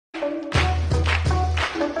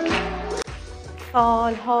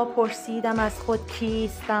سالها پرسیدم از خود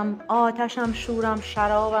کیستم، آتشم شورم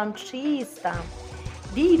شرابم چیستم.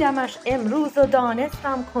 دیدمش امروز و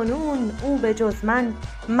دانستم کنون، او به جز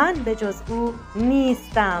من به جز او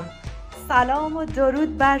نیستم. سلام و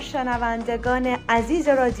درود بر شنوندگان عزیز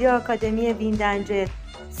رادیو آکادمی ویندنج.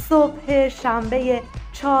 صبح شنبه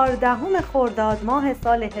 14 خرداد ماه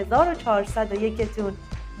سال 1401 تون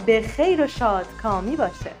به خیر و شادکامی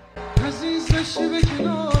باشه. عزیز بشی به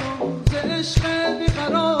کنارم، ز عشق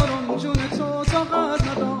بیقرارم، جون تو طاقت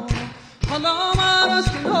ندارم. حالا من از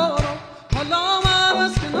کنارم، حالا من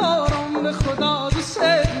از کنارم، به خدا دوست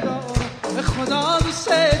دارم، به خدا دوست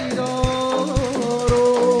دارم.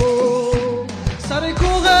 سر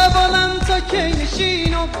کوه بلند تا کی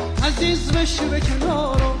نشینم، عزیز بشی به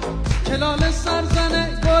کنارم، کلال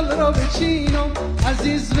سرزنه گل را بچینم،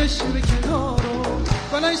 عزیز بشی به کنارم.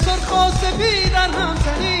 گلای سرخ و سفید در هم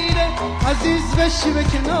تنیده، عزیز بشی به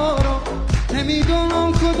کنارم،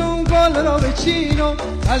 نمیدونم کدوم گل را بچینم،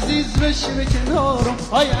 عزیز بشی به کنارم.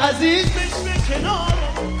 آی عزیز بشی به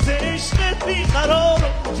کنارم، ز عشقت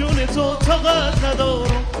بیقرارم، جون تو طاقت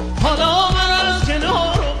ندارم. حالا من از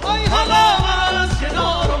کنارم، حالا من از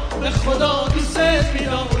کنارم، به خدا دوست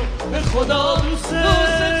می‌دارم، به خدا دوست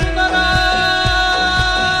دارم.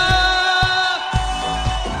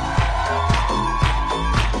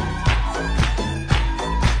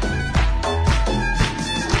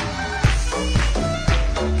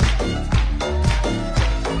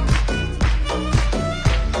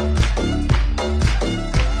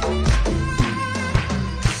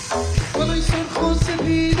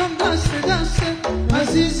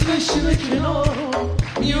 عزیز بشی به کنارم،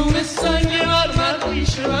 میون سنگ مرمر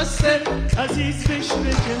ریشه بسته، عزیز بشی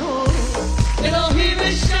به کنارم، الهی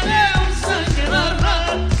بشکنه اون سنگ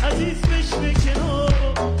مرمر، عزیز بشی به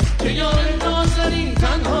کنارم، که یار نازنین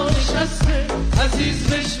تنها نشسته،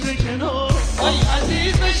 عزیز بشی به کنارم. آی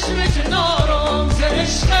عزیز بشی به کنارم، ز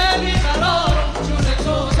عشق بیقرارم، جون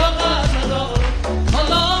تو طاقت ندارم.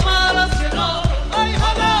 حالا من از کنارم، آی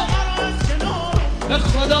حالا من از کنارم، به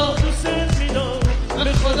خدا دوست می‌دارم،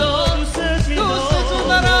 به خدا دوست دارم.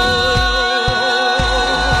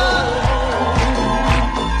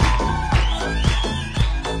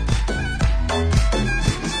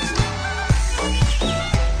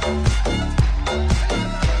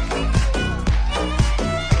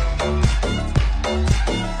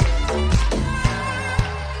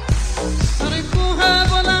 سر کوه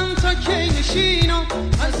بلند تا کی نشینم،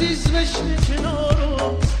 عزیز بشی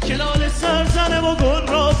کنارم، کلال سرزنه و گل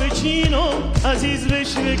را بچینم، عزیز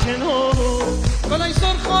بشی به کنارم. گلای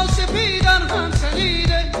سرخ و سفید در هم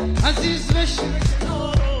تنیده، عزیز بشی به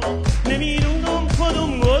کنارم، نمیدونم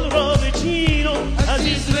کدوم گل را بچینم،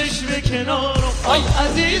 عزیز بشی به کنارم. آی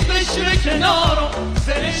عزیز بشی به کنارم، ز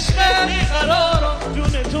عشق بیقرارم،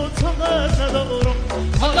 جون تو طاقت ندارم.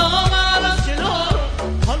 حالا من از کنارم،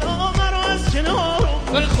 حالا من از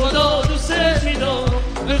کنارم، به خدا دوست می‌دارم،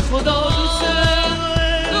 به خدا دوست دارم.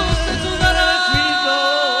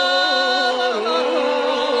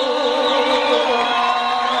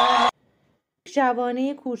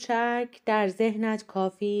 جوانه کوچک در ذهنت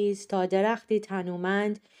کافی است تا درختی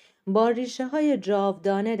تنومند با ریشه های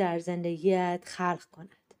جاودانه در زندگیت خلق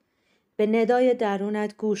کند. به ندای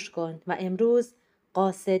درونت گوش کن و امروز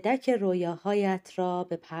قاصدک رویاهایت را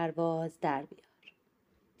به پرواز در بیار.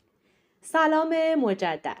 سلام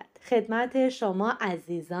مجدد خدمت شما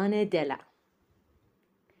عزیزان دلم.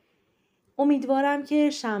 امیدوارم که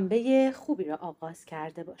شنبه خوبی را آغاز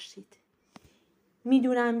کرده باشید.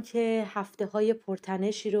 میدونم که هفته‌های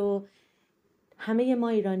پرتنشی رو همه ما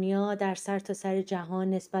ایرانی‌ها در سرتاسر جهان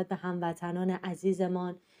نسبت به هموطنان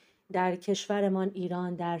عزیزمان در کشورمان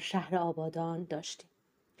ایران در شهر آبادان داشتیم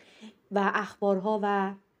و اخبارها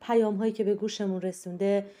و پیام‌هایی که به گوشمون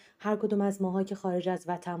رسونده هر کدوم از ماها که خارج از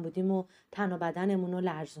وطن بودیم و تن و بدنمون رو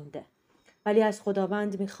لرزونده. ولی از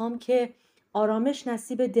خداوند میخوام که آرامش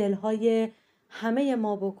نصیب دلهای همه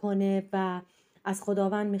ما بکنه و از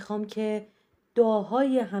خداوند میخوام که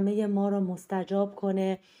دعاهای همه ما را مستجاب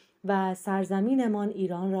کنه و سرزمینمان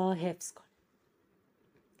ایران را حفظ کنه.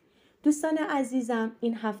 دوستان عزیزم،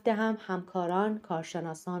 این هفته هم همکاران،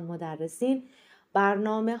 کارشناسان، مدرسین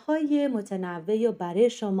برنامه‌های متنوعی و برای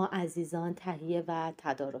شما عزیزان تهیه و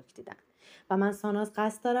تدارک دیدن و من ساناز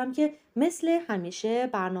قصد دارم که مثل همیشه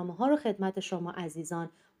برنامه‌ها رو خدمت شما عزیزان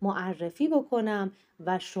معرفی بکنم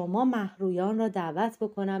و شما مهرویان را دعوت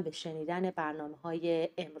بکنم به شنیدن برنامه‌های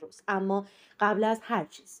امروز. اما قبل از هر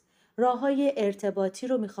چیز راه‌های ارتباطی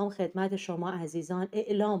رو میخوام خدمت شما عزیزان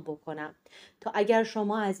اعلام بکنم تا اگر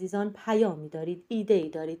شما عزیزان پیامی دارید، ایده‌ای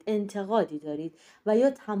دارید، انتقادی دارید و یا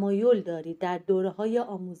تمایل دارید در دوره‌های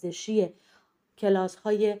آموزشی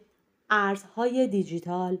کلاس‌های ارزهای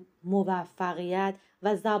دیجیتال، موفقیت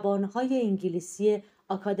و زبانهای انگلیسی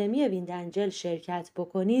آکادمی ویندنجل شرکت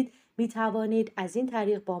بکنید، می توانید از این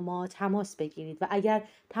طریق با ما تماس بگیرید و اگر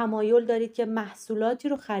تمایل دارید که محصولاتی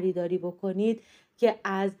رو خریداری بکنید که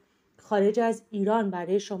از خارج از ایران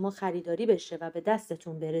برای شما خریداری بشه و به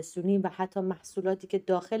دستتون برسونیم و حتی محصولاتی که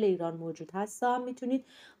داخل ایران موجود هست هم میتونید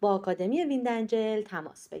با آکادمی ویندنجل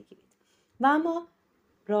تماس بگیرید. و اما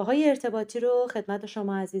راه‌های ارتباطی رو خدمت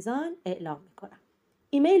شما عزیزان اعلام میکنم.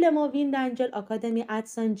 ایمیل ما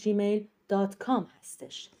windangelacademy@gmail.com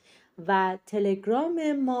هستش و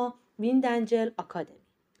تلگرام ما ویندنجل آکادمی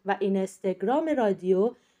و اینستاگرام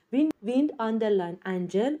رادیو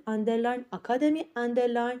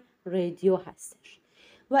wind_angel_academy_radio هستش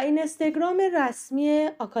و اینستاگرام رسمی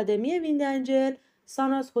آکادمی ویندنجل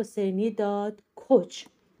sanazhosseini.coach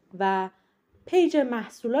و پیج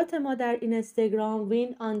محصولات ما در اینستاگرام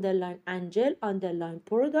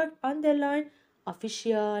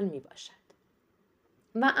wind_angel_product_official می باشد.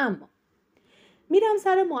 و اما میرم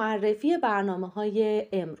سر معرفی برنامه‌های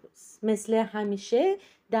امروز. مثل همیشه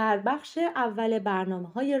در بخش اول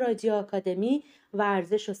برنامه‌های رادیو آکادمی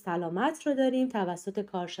ورزش و سلامت رو داریم توسط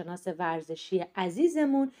کارشناس ورزشی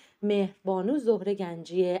عزیزمون مهربانو زهره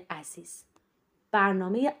گنجی عزیز.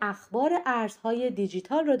 برنامه اخبار ارزهای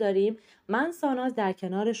دیجیتال رو داریم. من ساناز در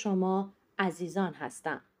کنار شما عزیزان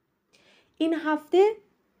هستم. این هفته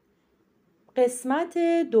قسمت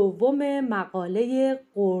دوم مقاله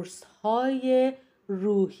قرص‌های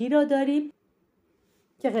روحی رو داریم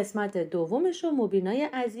که قسمت دومش رو مبینای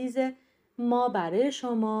عزیز ما برای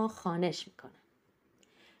شما خوانش میکنه.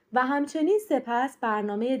 و همچنین سپس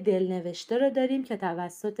برنامه دلنوشته رو داریم که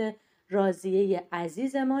توسط راضیه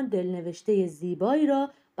عزیزمان دلنوشته زیبایی را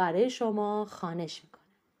برای شما خوانش میکنه.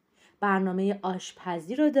 برنامه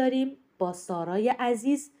آشپزی رو داریم با سارای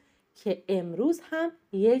عزیز که امروز هم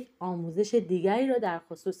یک آموزش دیگری رو در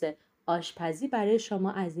خصوص آشپزی برای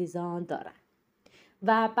شما عزیزان دارن.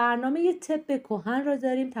 و برنامه طب کهن رو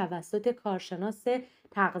داریم توسط کارشناس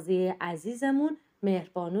تغذیه عزیزمون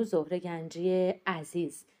مهربانو زهره گنجی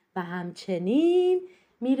عزیز و همچنین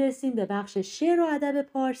میرسیم به بخش شعر و ادب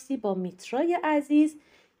پارسی با میترای عزیز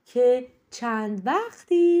که چند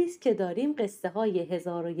وقتی است که داریم قصه های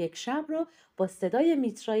 1001 شب رو با صدای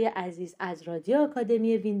میترای عزیز از رادیو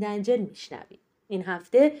آکادمی ویندنجل میشنویم. این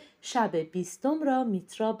هفته شب 20 را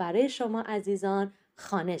میترا برای شما عزیزان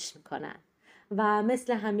خوانش میکنن و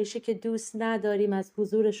مثل همیشه که دوست نداریم از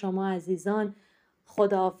حضور شما عزیزان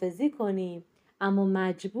خداحافظی کنیم اما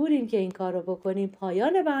مجبوریم که این کار رو بکنیم.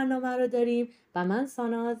 پایان برنامه رو داریم و من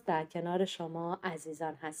ساناز در کنار شما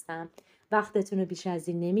عزیزان هستم. وقتتون رو بیش از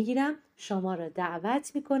این نمیگیرم. شما رو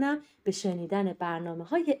دعوت میکنم به شنیدن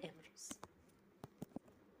برنامه‌های امروز.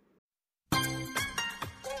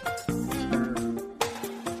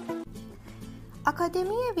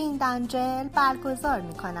 آکادمی ویندنجل برگزار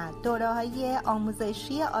می‌کند دوره‌های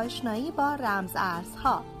آموزشی آشنایی با رمز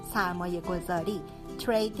ارزها، سرمایه گذاری،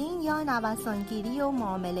 تریدینگ یا نوسانگیری و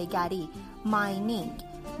معامله‌گری، ماینینگ،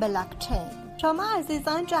 بلاکچین. شما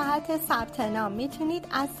عزیزان جهت ثبت نام میتونید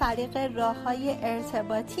از طریق راه‌های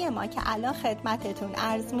ارتباطی ما که الان خدمتتون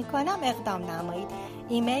عرض میکنم اقدام نمایید.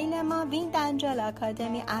 ایمیل ما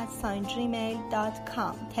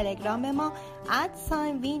windangelacademy@gmail.com، تلگرام ما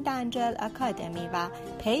 @windangelacademy و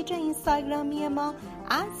پیج اینستاگرامی ما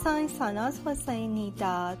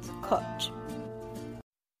 @sanazhosseini.coach.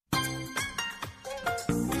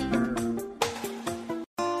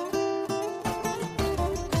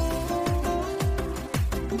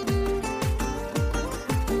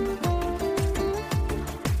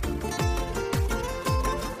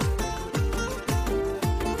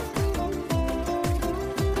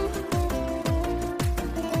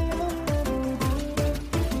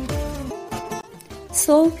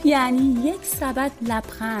 صبح یعنی یک سبد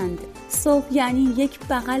لبخند، صبح یعنی یک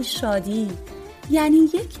بغل شادی، یعنی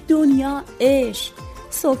یک دنیا عشق.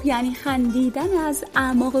 صبح یعنی خندیدن از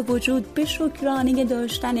اعماق وجود به شکرانه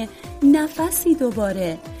داشتن نفسی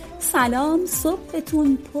دوباره. سلام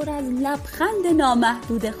صبحتون پر از لبخند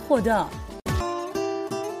نامحدود خدا.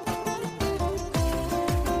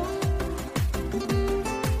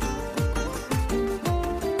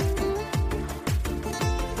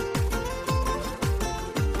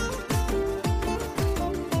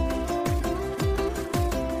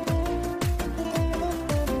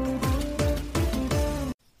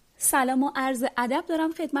 سلام و عرض ادب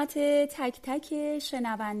دارم خدمت تک تک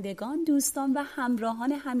شنوندگان، دوستان و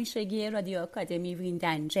همراهان همیشگی رادیو آکادمی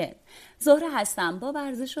ویندنجل. زهره هستم با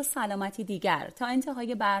ورزش و سلامتی دیگر. تا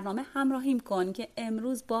انتهای برنامه همراهیم کن که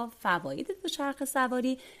امروز با فواید دوچرخه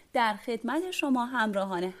سواری در خدمت شما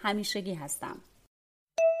همراهان همیشگی هستم.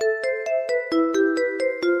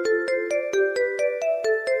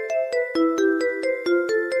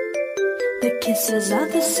 kisses of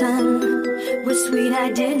the sun were sweet, I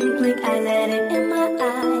didn't blink, I let it in my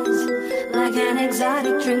eyes. Like an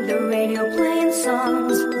exotic drink, the radio playing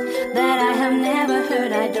songs that I have never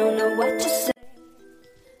heard, I don't know what to say.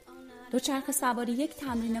 دوچرخه سواری یک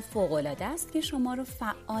تمرین فوق‌العاده است که شما رو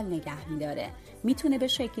فعال نگه می‌داره. میتونه به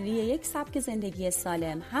شکلی یک سبک زندگی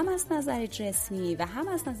سالم هم از نظر جسمی و هم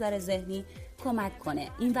از نظر ذهنی کمک کنه.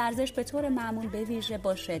 این ورزش به طور معمول به ویژه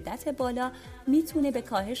با شدت بالا میتونه به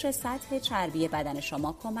کاهش سطح چربی بدن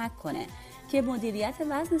شما کمک کنه که مدیریت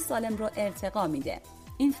وزن سالم رو ارتقا میده.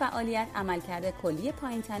 این فعالیت عملکرد کلی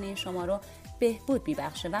پایین‌تنه شما رو بهبود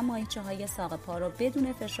میبخشه و ماهیچه‌های ساق پا رو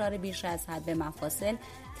بدون فشار بیش از حد به مفاصل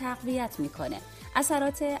تقویت میکنه.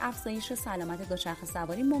 اثرات افزایش سلامت دوچرخه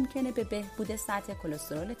سواری ممکنه به بهبود سطح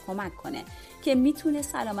کلسترول کمک کنه که میتونه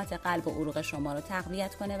سلامت قلب و عروق شما رو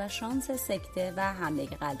تقویت کنه و شانس سکته و حمله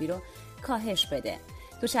قلبی رو کاهش بده.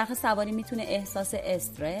 دوچرخه سواری میتونه احساس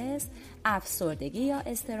استرس، افسردگی یا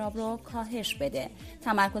اضطراب رو کاهش بده.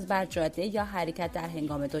 تمرکز بر جاده یا حرکت در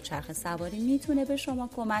هنگام دوچرخه سواری میتونه به شما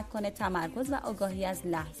کمک کنه تمرکز و آگاهی از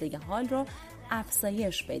لحظه حال رو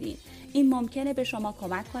افزایش بدید. این ممکنه به شما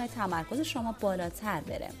کمک کنه تمرکز شما بالاتر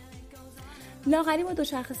بره. لاغری با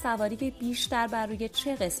دوچرخه سواری که بیشتر بر روی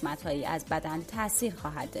چه قسمت‌هایی از بدن تاثیر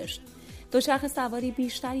خواهد داشت؟ دوچرخه سواری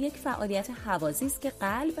بیشتر یک فعالیت هوازی است که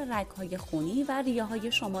قلب، رگ‌های خونی و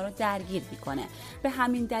ریه‌های شما را درگیر می‌کنه. به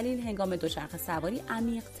همین دلیل هنگام دوچرخه سواری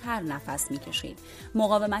عمیق‌تر نفس می‌کشید.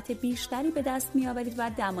 مقاومت بیشتری به دست می‌آورید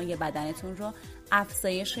و دمای بدنتون رو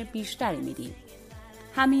افزایش بیشتری می‌دید.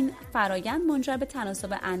 همین فرایند منجر به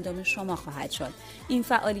تناسب اندام شما خواهد شد. این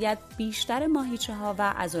فعالیت بیشتر ماهیچه‌ها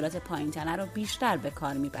و عضلات پایین‌تنه رو بیشتر به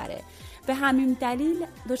کار میبره. به همین دلیل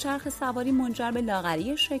دوچرخه سواری منجر به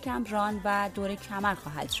لاغری شکم، ران و دور کمر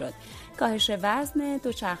خواهد شد. کاهش وزن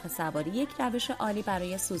دوچرخه سواری یک روش عالی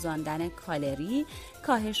برای سوزاندن کالری،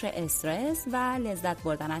 کاهش استرس و لذت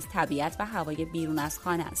بردن از طبیعت و هوای بیرون از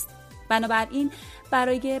خانه است. بنابراین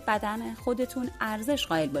برای بدن خودتون ارزش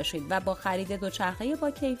قائل باشید و با خرید دوچرخه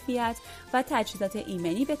با کیفیت و تجهیزات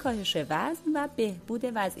ایمنی به کاهش وزن و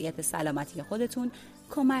بهبود وضعیت سلامتی خودتون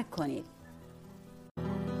کمک کنید.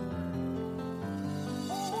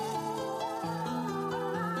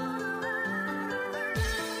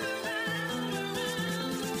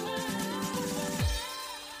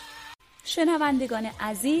 شنوندگان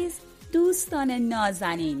عزیز، دوستان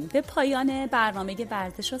نازنین، به پایان برنامه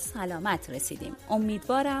ورزش و سلامت رسیدیم.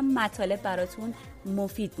 امیدوارم مطالب براتون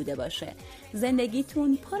مفید بوده باشه.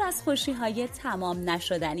 زندگیتون پر از خوشی‌های تمام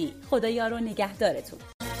نشدنی. خدا یار و نگهدارتون.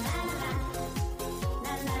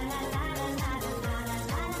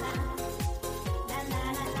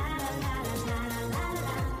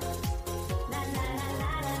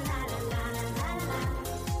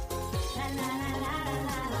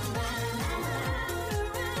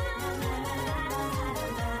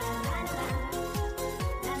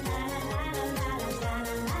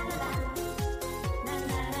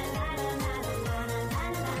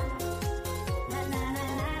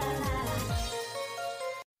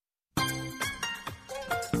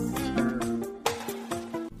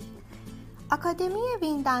 آکادمی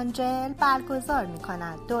ویندنجل برگزار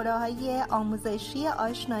می‌کند دوره‌های آموزشی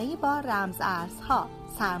آشنایی با رمزارزها،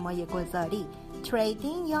 سرمایه گذاری،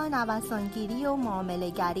 تریدینگ یا نوسانگیری و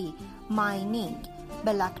معامله‌گری، ماینینگ،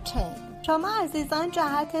 بلاکچین. شما عزیزان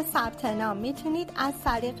جهت ثبت نام میتونید از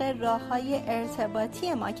طریق راه‌های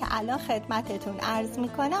ارتباطی ما که الان خدمتتون عرض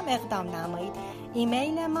میکنم اقدام نمایید.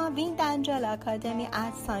 ایمیل ما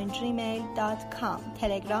vindangelacademy@gmail.com،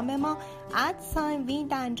 تلگرام ما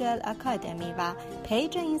 @vindangelacademy و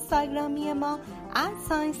پیج اینستاگرامی ما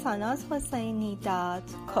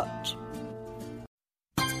 @sanazhosseini.coach.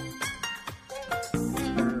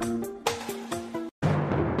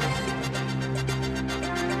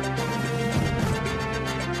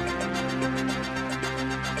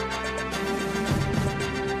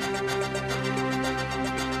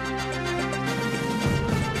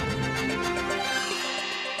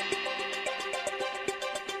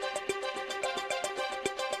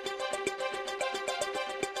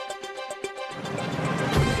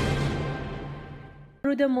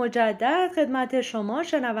 درود مجدد خدمت شما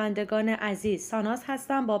شنوندگان عزیز. ساناز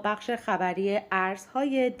هستم با بخش خبری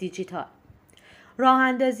ارزهای دیجیتال. راه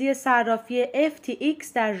اندازی صرافی FTX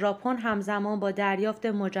در ژاپن همزمان با دریافت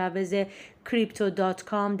مجوز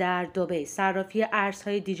crypto.com در دبی. صرافی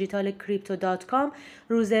ارزهای دیجیتال crypto.com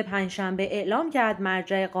روز پنجشنبه اعلام کرد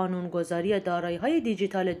مرجع قانونگذاری دارایی‌های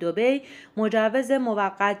دیجیتال دبی مجوز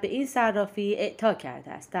موقت به این صرافی اعطا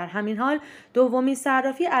کرده است. در همین حال دومین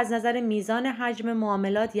صرافی از نظر میزان حجم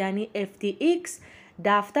معاملات یعنی FTX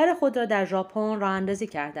دفتر خود را در ژاپن راه اندازی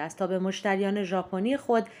کرده است تا به مشتریان ژاپنی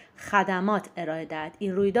خود خدمات ارائه دهد.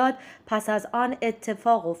 این رویداد پس از آن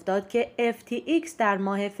اتفاق افتاد که FTX در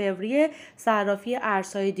ماه فوریه صرافی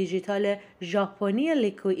ارزهای دیجیتال ژاپنی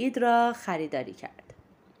لیکوید را خریداری کرد.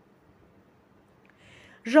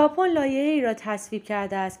 ژاپن لایحه‌ای را تصویب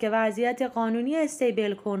کرده است که وضعیت قانونی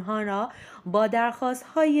استیبل کوین‌ها را با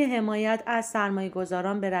درخواست‌های حمایت از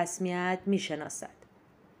سرمایه‌گذاران به رسمیت می‌شناسد.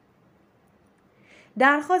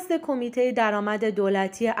 درخواست کمیته درآمد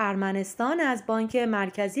دولتی ارمنستان از بانک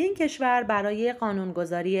مرکزی این کشور برای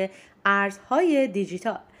قانونگذاری ارزهای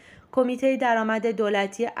دیجیتال. کمیته درآمد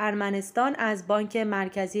دولتی ارمنستان از بانک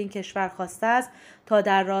مرکزی این کشور خواسته است تا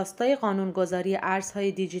در راستای قانونگذاری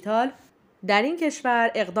ارزهای دیجیتال در این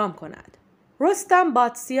کشور اقدام کند. رستم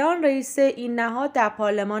باتسیان رئیس این نهاد در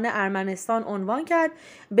پارلمان ارمنستان عنوان کرد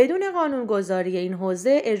بدون قانونگذاری این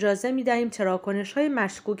حوزه اجازه می‌دهیم تراکنش‌های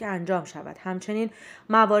مشکوک انجام شود. همچنین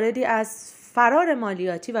مواردی از فرار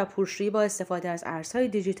مالیاتی و پولشویی با استفاده از ارزهای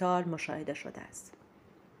دیجیتال مشاهده شده است.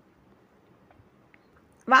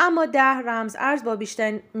 و اما 10 رمز ارز با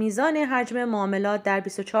بیشترین میزان حجم معاملات در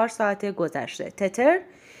 24 ساعت گذشته: تتر،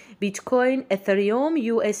 بیت کوین، اتریوم،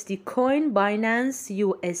 USD کوین، بایننس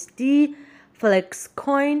USD، فلکس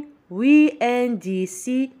کوین،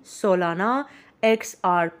 VNDC، سولانا،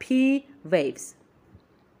 XRP، ویوز.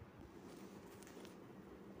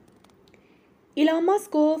 ایلان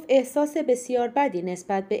ماسک گفت احساس بسیار بدی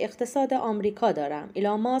نسبت به اقتصاد آمریکا دارم.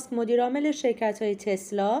 ایلان ماسک مدیرعامل شرکت‌های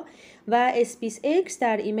تسلا و اسپیس ایکس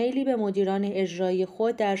در ایمیلی به مدیران اجرایی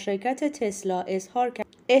خود در شرکت تسلا اظهار کرد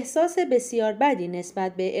احساس بسیار بدی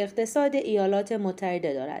نسبت به اقتصاد ایالات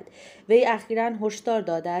متحده دارد. وی اخیراً هشدار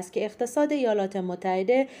داده است که اقتصاد ایالات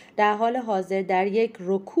متحده در حال حاضر در یک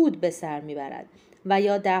رکود به سر میبرد و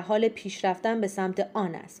یا در حال پیش رفتن به سمت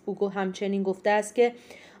آن است. او همچنین گفته است که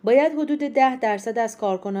باید حدود 10% از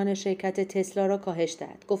کارکنان شرکت تسلا را کاهش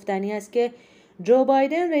دهد. گفتنی است که جو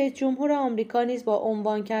بایدن رئیس جمهور آمریکا نیز با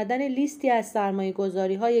عنوان کردن لیستی از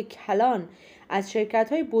سرمایه‌گذاری‌های کلان از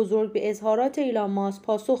شرکت‌های بزرگ به اظهارات ایلان ماسک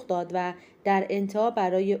پاسخ داد و در انتها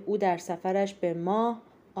برای او در سفرش به ماه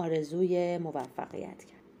آرزوی موفقیت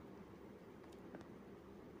کرد.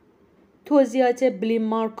 توضیحات بلین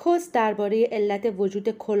مارکوس درباره علت وجود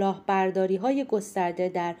کلاهبرداری‌های گسترده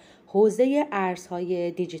در حوزه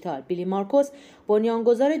ارزهای دیجیتال. بیلی مارکوس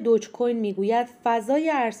بنیانگذار دوج کوین میگوید فضای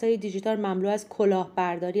ارزهای دیجیتال مملو از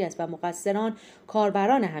کلاهبرداری است و مقصران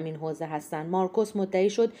کاربران همین حوزه هستند. مارکوس مدعی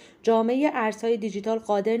شد جامعه ارزهای دیجیتال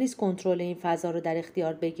قادر نیست کنترل این فضا را در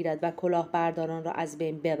اختیار بگیرد و کلاهبرداران را از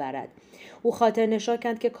بین ببرد. او خاطر نشان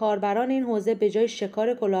کرد که کاربران این حوزه به جای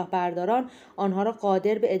شکار کلاهبرداران آنها را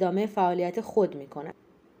قادر به ادامه فعالیت خود می‌کنند.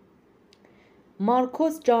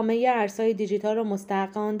 مارکوس جامعه ارزهای دیجیتال را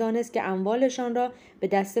مستحق آن دانست که اموالشان را به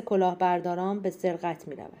دست کلاهبرداران به سرقت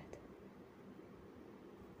می‌رود.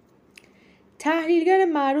 تحلیلگر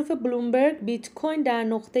معروف بلومبرگ بیت کوین در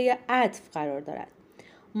نقطه عطف قرار دارد.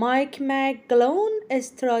 مایک مکگلون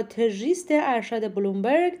استراتژیست ارشد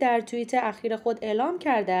بلومبرگ در توییت اخیر خود اعلام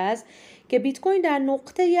کرده است که بیت کوین در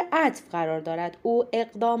نقطه عطف قرار دارد. او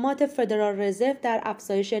اقدامات فدرال رزرو در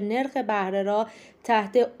افزایش نرخ بهره را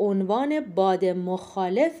تحت عنوان باد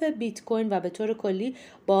مخالف بیت کوین و به طور کلی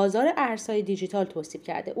بازار ارزهای دیجیتال توصیف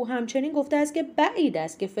کرده. او همچنین گفته است که بعید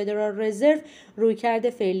است که فدرال رزرو رویکرد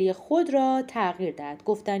فعلی خود را تغییر دهد.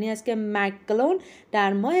 گفتنی است که مکگلون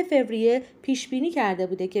در ماه فوریه پیش بینی کرده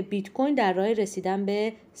بوده که بیت کوین در راه رسیدن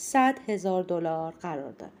به $100,000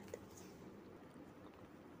 قرار دارد.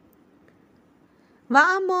 و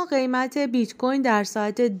اما قیمت بیت کوین در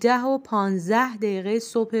ساعت 10:15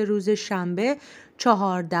 صبح روز شنبه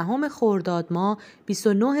 14 خرداد ماه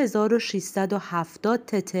 29670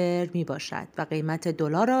 تتر می باشد و قیمت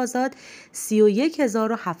دلار آزاد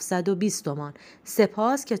 31720 تومان.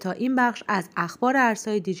 سپاس که تا این بخش از اخبار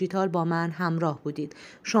ارزهای دیجیتال با من همراه بودید.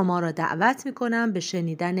 شما را دعوت می کنم به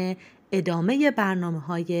شنیدن ادامه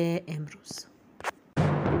برنامه‌های امروز.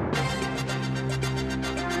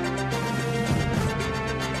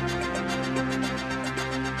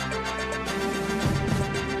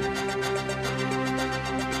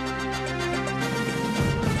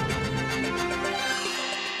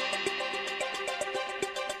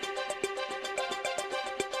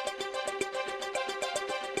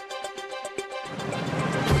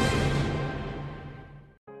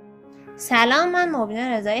 سلام، من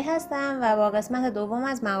مبینا رضایی هستم و با قسمت دوم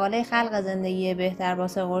از مقاله خلق زندگی بهتر با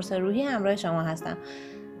 3 قرص روحی همراه شما هستم.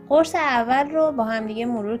 قرص اول رو با هم دیگه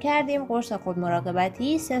مرور کردیم. قرص خود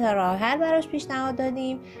مراقبتی 3 تا راه حل براش پیشنهاد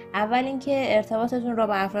دادیم. اول اینکه ارتباطتون رو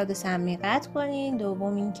با افراد سمی قطع کنین.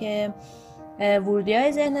 دوم اینکه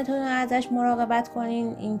ورودی‌های ذهنتون رو ازش مراقبت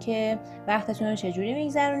کنین، اینکه وقتتون رو چجوری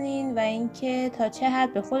میگذرونین و اینکه تا چه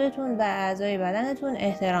حد به خودتون و اعضای بدنتون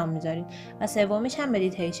احترام میذارین. و سومیش هم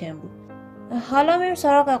مدیتیشن بود. حالا میریم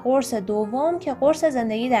سراغ قرص دوم که قرص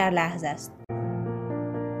زندگی در لحظه است.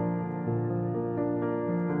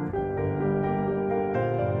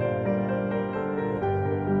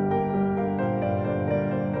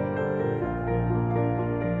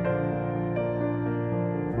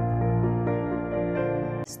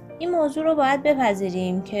 این موضوع رو باید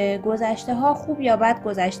بپذیریم که گذشته ها خوب یا بد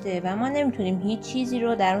گذشته و ما نمیتونیم هیچ چیزی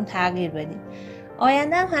رو در اون تغییر بدیم.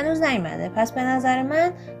 آینده هم هنوز نیومده، پس به نظر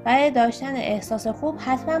من برای داشتن احساس خوب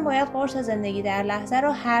حتما باید قرص زندگی در لحظه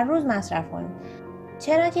رو هر روز مصرف کنیم.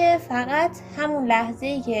 چرا که فقط همون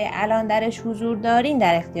لحظه‌ای که الان درش حضور دارین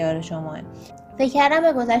در اختیار شماه. فکر کردن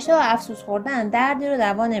به گذشته و افسوس خوردن دردی رو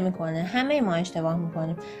دوا نمیکنه. همه ما اشتباه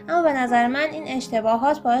میکنیم، اما به نظر من این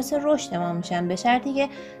اشتباهات باعث رشد ما میشن، به شرطی که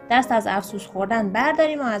دست از افسوس خوردن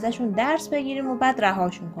برداریم و ازشون درس بگیریم و بعد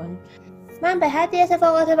رهاشون کنیم. من به حدی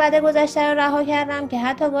اتفاقات بد گذشته رو رها کردم که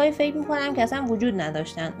حتی گاهی فکر میکنم که اصلا وجود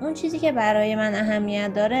نداشتن. اون چیزی که برای من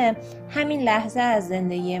اهمیت داره همین لحظه از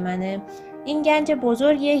زندگی منه. این گنج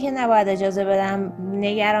بزرگیه که نباید اجازه بدم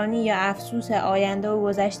نگرانی یا افسوس آینده و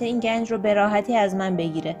گذشته این گنج رو به راحتی از من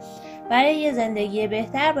بگیره. برای یه زندگی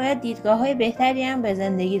بهتر باید دیدگاه‌های بهتری هم به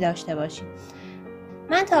زندگی داشته باشیم.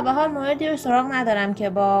 من تا به حال موردی رو سراغ ندارم که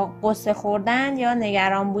با قصه خوردن یا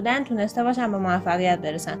نگران بودن تونسته باشن به موفقیت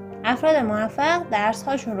برسن. افراد موفق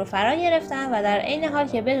درس‌هاشون رو فرا گرفتن و در عین حال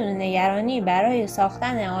که بدون نگرانی برای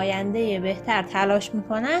ساختن آینده بهتر تلاش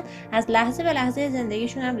میکنن، از لحظه به لحظه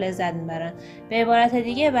زندگیشون هم لذت میبرن. به عبارت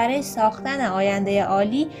دیگه برای ساختن آینده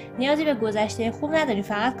عالی نیازی به گذشته خوب نداریم،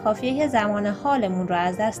 فقط کافیه که زمان حالمون رو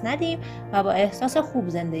از دست ندیم و با احساس خوب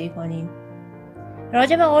زندگی کنیم.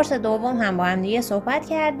 راجع به قرص دوم هم با هم دیگه صحبت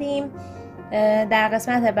کردیم. در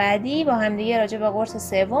قسمت بعدی با هم دیگه راجع به قرص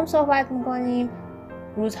سوم صحبت میکنیم.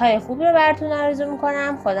 روزهای خوبی رو براتون آرزو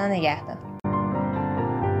میکنم. خدا نگهدار.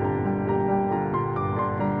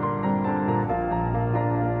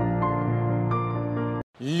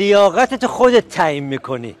 لیاقتت خودت تعیین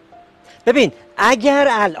میکنی. ببین اگر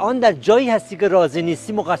الان در جایی هستی که راضی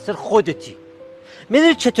نیستی، مقصر خودتی.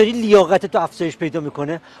 میدونی چطوری لیاقتت رو افزایش پیدا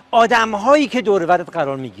میکنه؟ آدم‌هایی که دور و برت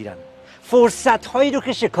قرار میگیرن، فرصت‌هایی رو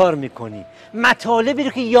که شکار میکنی، مطالبی رو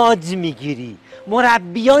که یاد میگیری،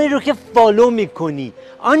 مربیانی رو که فالو میکنی،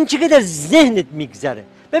 آنچه که در ذهنت میگذره.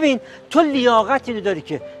 ببین تو لیاقتی رو داری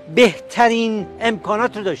که بهترین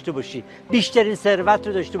امکانات رو داشته باشی، بیشترین ثروت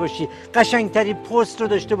رو داشته باشی، قشنگترین پست رو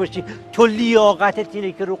داشته باشی. تو لیاقتت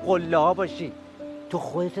اینه که رو قله ها باشی. تو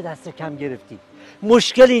خودت دست کم گرفتی.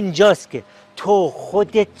 مشکل اینجاست که تو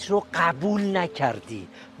خودت رو قبول نکردی،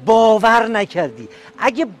 باور نکردی.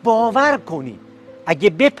 اگه باور کنی، اگه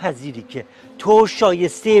بپذیری که تو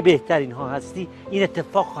شایسته بهترین ها هستی، این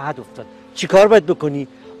اتفاق خواهد افتاد. چی کار باید بکنی؟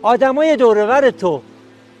 آدمای دور و بر تو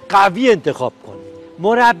قوی انتخاب کن،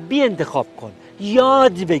 مربی انتخاب کن،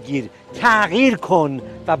 یاد بگیر، تغییر کن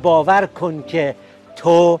و باور کن که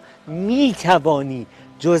تو میتوانی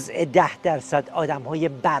جزء 10% آدم‌های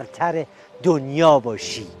برتر دنیا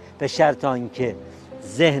باشی، به شرط آنکه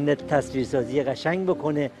ذهنت تصویرسازی قشنگ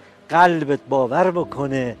بکنه، قلبت باور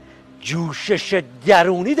بکنه، جوشش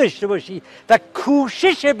درونی داشته باشی و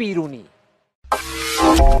کوشش بیرونی.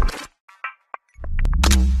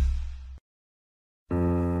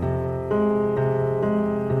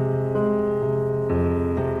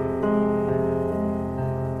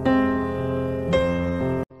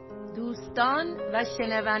 دوستان و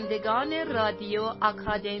شنوندگان رادیو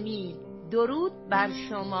آکادمی، درود بر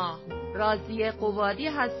شما. راضیه قوادی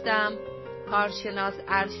هستم، کارشناس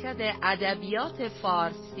ارشد ادبیات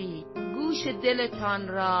فارسی. گوش دلتان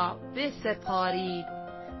را بسپارید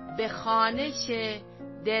به خوانش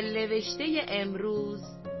دلنوشته امروز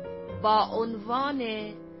با عنوان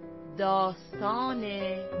داستان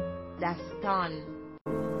دستان.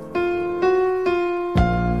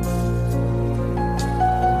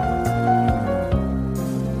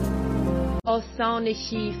 آستان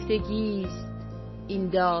شیفتگی است این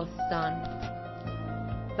داستان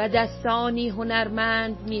و دستانی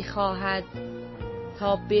هنرمند می‌خواهد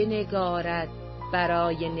تا بنگارد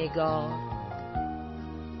برای نگار.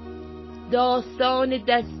 داستان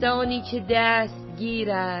دستانی که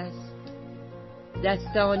دستگیر است،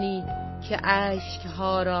 دستانی که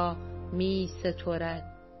اشک‌ها را می‌سترد،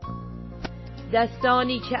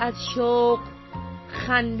 دستانی که از شوق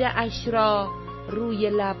خنده اش را روی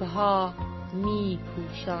لبها می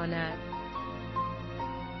پوشاند.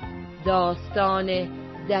 داستان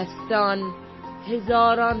دستان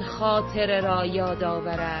هزاران خاطره را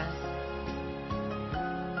یادآور است.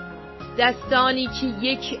 دستانی که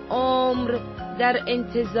یک عمر در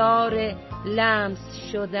انتظار لمس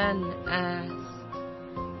شدن است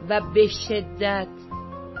و به شدت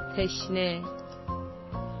تشنه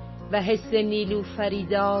و حس نیلوفری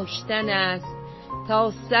داشتن است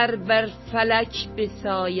تا سر بر فلک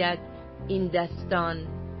بساید این دستان.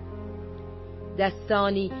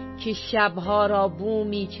 دستانی که شبها را بو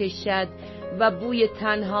می کشد و بوی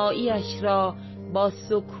تنهاییش را با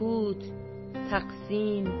سکوت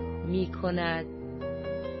تقسیم می کند.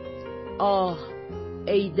 آه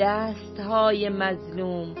ای دستهای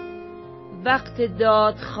مظلوم، وقت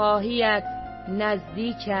دادخواهیت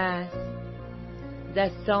نزدیک است.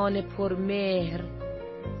 دستان پرمهر،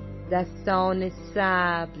 دستان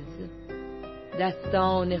سبز،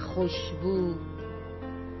 دستان خوشبو،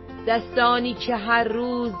 دستانی که هر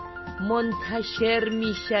روز منتشر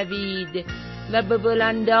می شوید و به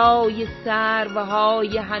بلندای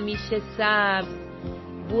سروهای همیشه سبز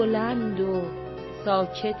بلند و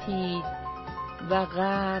ساکتید و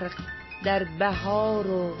غرق در بهار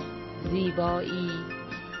و زیبایی.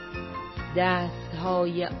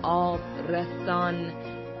 دستهای آب رسان،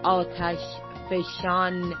 آتش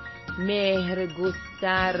فشان، مهر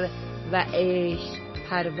گستر و عشق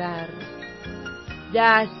پرور.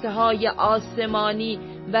 دستهای آسمانی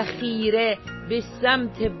و خیره به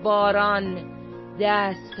سمت باران،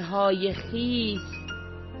 دستهای خیس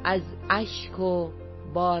از اشک و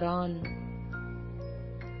باران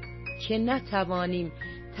که نتوانیم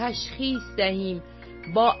تشخیص دهیم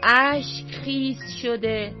با اشک خیس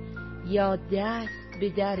شده یا دست به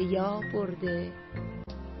دریا برده.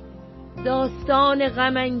 داستان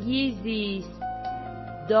غم انگیزی است،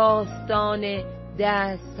 داستان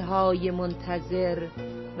دستهای منتظر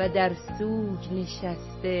و در سوگ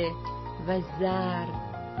نشسته و زرد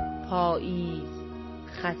پاییز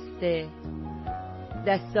خسته.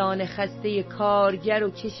 دستان خسته کارگر و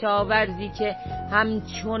کشاورزی که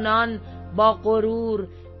همچنان با غرور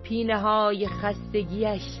پینه های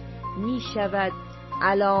خستگیش می شود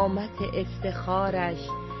علامت افتخارش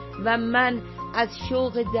و من از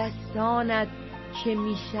شوق دستانت که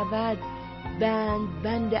می شود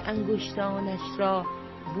بند انگشتانش را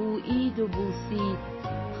بویید و بوسید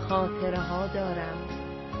خاطره ها دارم.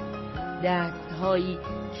 دستهایی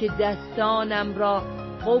که دستانم را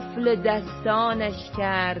قفل دستانش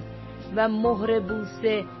کرد و مهر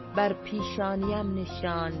بوسه بر پیشانیم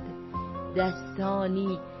نشاند.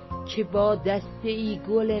 دستانی که با دسته‌ای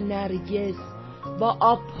گل نرگس، با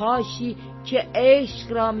آبپاشی که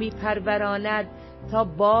عشق را می پروراند تا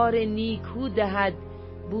بار نیکو دهد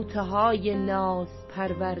بوته‌های ناز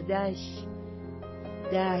پروردش.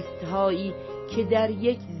 دستهایی که در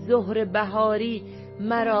یک ظهر بهاری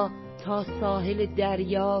مرا تا ساحل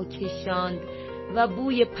دریا کشاند و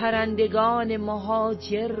بوی پرندگان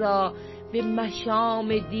مهاجر را به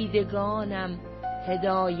مشام دیدگانم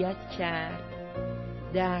هدایت کرد.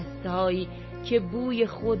 دستهایی که بوی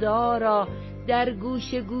خدا را در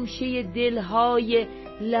گوشه گوشه دلهای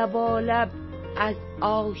لبالب از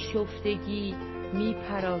آشفتگی می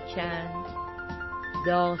پراکند.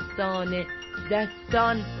 داستان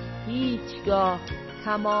دستان هیچگاه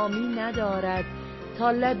تمامی ندارد،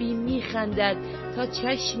 تا لبی می خندد، تا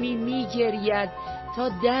چشمی می گرید، تا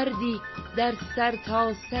دردی در سر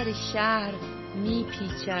تا سر شهر می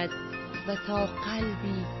پیچد و تا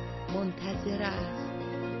قلبی منتظر است.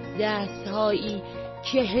 دستهایی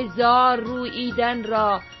که هزار روییدن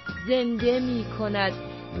را زنده می کند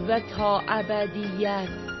و تا ابدیت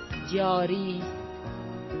جاری است.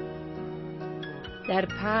 در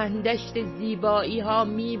پهندشت زیبایی ها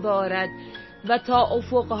می بارد و تا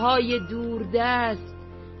افقهای دوردست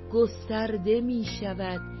گسترده می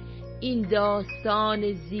شود. این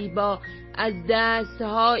داستان زیبا از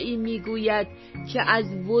دستهایی می گوید که از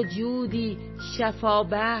وجودی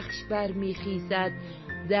شفابخش برمیخیزد.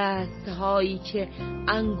 دستهایی که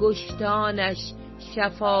انگشتانش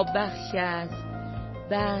شفابخش است.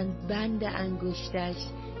 بند انگشتش،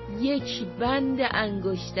 یک بند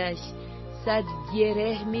انگشتش 100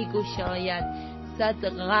 گره می گشاید، 100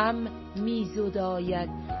 غم می زداید،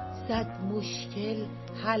 100 مشکل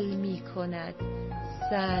حل می کند.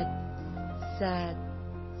 100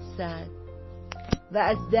 و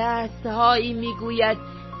از دستهایی می گوید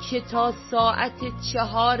که تا ساعت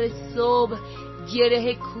 4 صبح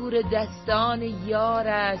گره کور دستان یار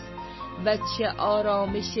است و چه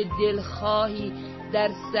آرامش دلخواهی در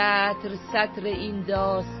سطر این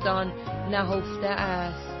داستان نهفته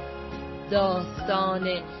است.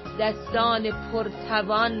 دستان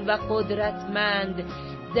پرتوان و قدرتمند،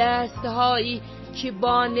 دستهایی که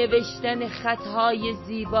با نوشتن خطهای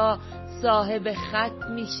زیبا صاحب خط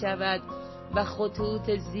می شود و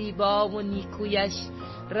خطوط زیبا و نیکویش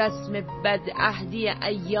رسم بدعهدی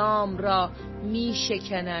ایام را می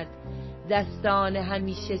شکند. دستان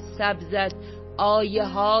همیشه سبزت آیه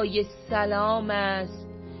های سلام است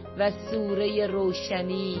و سوره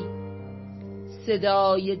روشنی.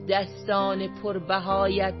 صدای دستان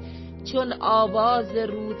پربهایت چون آواز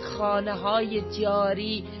رودخانه های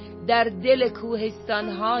جاری در دل کوهستان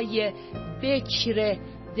های بکر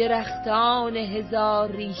درختان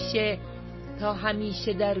هزار ریشه تا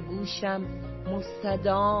همیشه در گوشم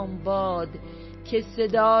مستدام باد که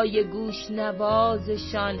صدای گوش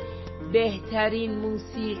نوازشان بهترین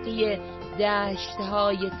موسیقی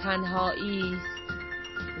دشت‌های تنهایی است.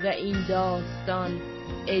 و این داستان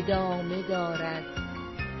ادامه دارد،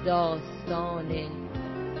 داستان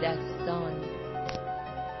دستان.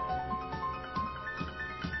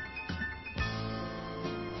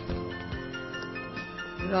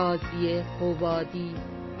 راضیه قبادی،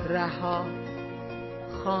 رها،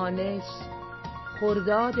 خوانش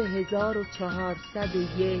خرداد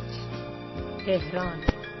 1401، تهران.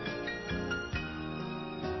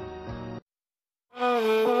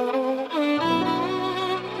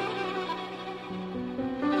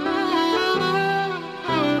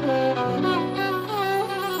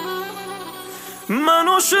 من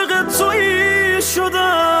عاشق تویی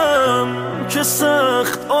شدم که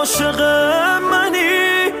سخت عاشق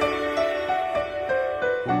منی.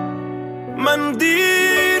 من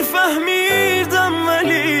دیر فهمیدم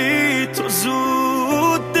ولی تو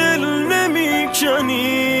زود دل نمی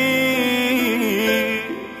کنی.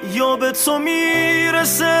 یا به تو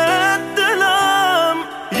میرسه دلم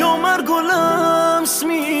یا مرگ و لمس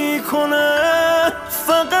میکنه.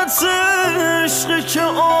 فقط عشقی که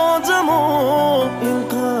آدمو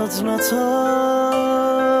اینقدر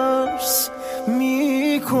نترس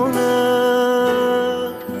میکنه.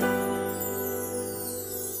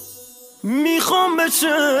 میخوام به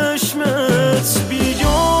چشمت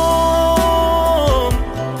بیام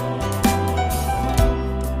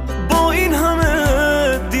با این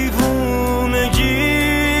همه دیوونگی.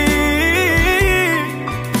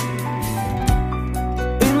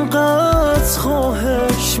 اینقدر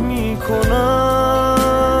خواهش میکنم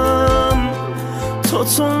تا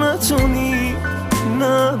تو نتونی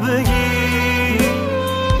نبگی.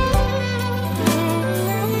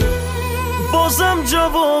 بازم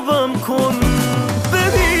جوابم کن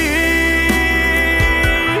ببین.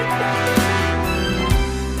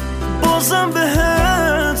 بازم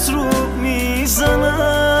بهت رو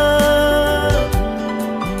میزنم.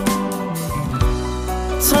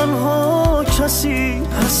 تنها کسی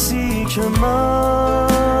هستی که من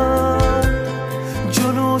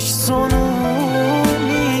جلوش زانو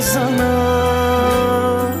میزنم.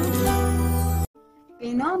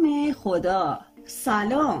 به نام خدا.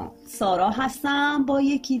 سلام، سارا هستم با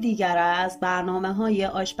یکی دیگر از برنامه‌های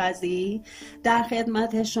آشپزی در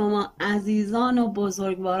خدمت شما عزیزان و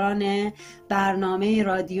بزرگواران برنامه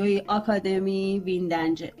رادیوی آکادمی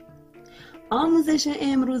ویندنجل. آموزش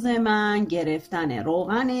امروز من گرفتن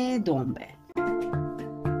روغن دنبه.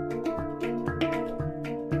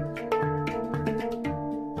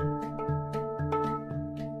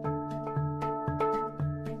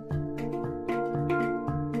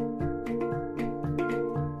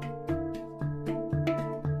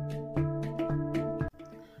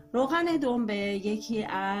 روغن دنبه یکی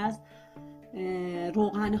از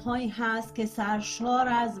روغن‌هایی هست که سرشار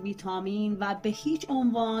از ویتامین و به هیچ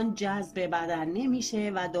عنوان جذب بدن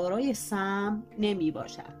نمیشه و دارای سم نمی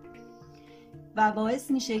باشد و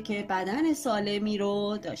باعث میشه که بدن سالمی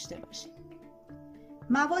رو داشته باشیم.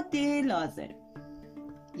 مواد لازم: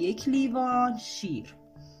 1 لیوان شیر،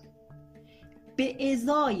 به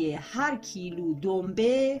ازای هر کیلو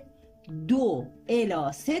دنبه 2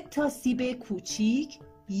 الی 3 تا سیب کوچیک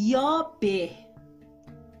یا به،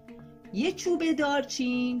 1 چوب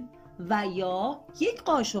دارچین و یا 1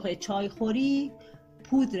 قاشق چایخوری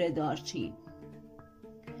پودر دارچین،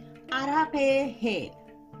 عرق هل،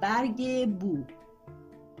 برگ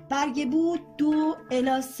بو 2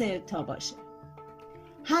 الی 3 تا باشه.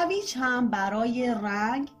 هویج هم برای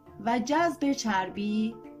رنگ و جذب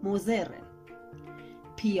چربی مضره.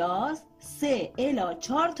 پیاز 3 الی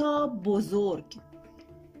 4 تا بزرگ.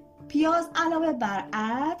 پیاز علاوه بر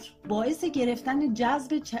عطر باعث گرفتن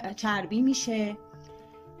جذب چربی میشه.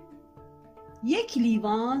 1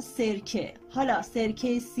 لیوان سرکه، حالا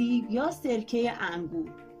سرکه سیب یا سرکه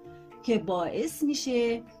انگور، که باعث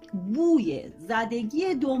میشه بوی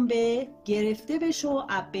زدگی دنبه گرفته بشه و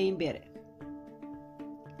از بین بره.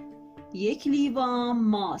 1 لیوان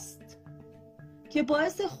ماست که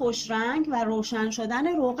باعث خوشرنگ و روشن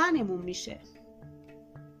شدن روغنمون میشه.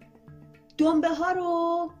 دنبه ها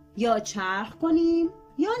رو یا چرخ کنیم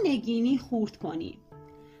یا نگینی خورد کنیم.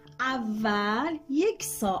 اول 1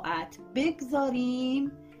 ساعت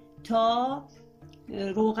بگذاریم تا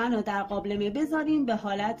روغن رو در قابلمه بذاریم به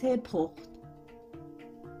حالت پخت.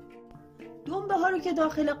 دنبه ها رو که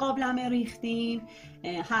داخل قابلمه ریختیم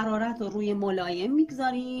حرارت رو روی ملایم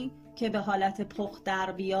میگذاریم که به حالت پخت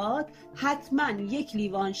در بیاد. حتما 1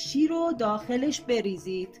 لیوان شیر رو داخلش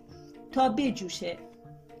بریزید تا بجوشه.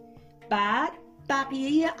 بعد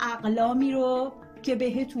بقیه اقلامی رو که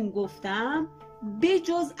بهتون گفتم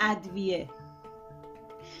بجز ادویه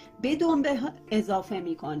به دنبه اضافه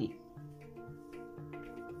میکنیم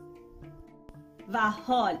و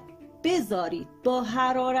حال بذارید با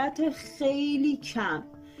حرارت خیلی کم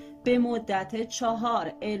به مدت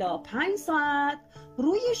 4 الی 5 ساعت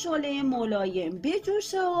روی شعله ملایم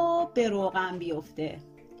بجوشه و به روغن بیفته.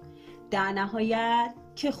 در نهایت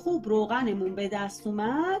که خوب روغنمون به دست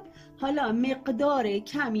اومد، حالا مقدار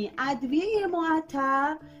کمی ادویه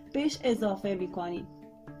معطر بهش اضافه میکنیم.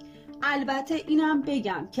 البته اینم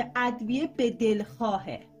بگم که ادویه به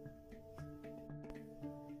دلخواهه.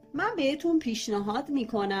 من بهتون پیشنهاد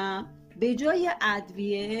میکنم به جای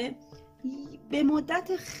ادویه به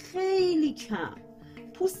مدت خیلی کم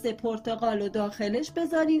پوست پرتقال رو داخلش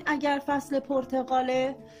بذارین اگر فصل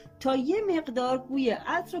پرتقاله، تا یه مقدار بوی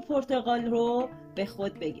عطر پرتقال رو به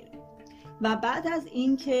خود بگیره. و بعد از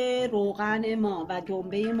اینکه روغن ما و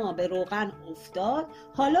دنبه ما به روغن افتاد،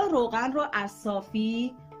 حالا روغن رو از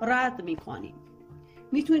صافی رد میکنیم.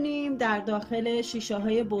 میتونیم در داخل شیشه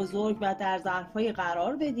های بزرگ و در ظرف های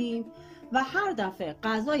قرار بدیم و هر دفعه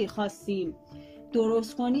غذایی خواستیم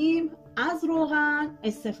درست کنیم از روغن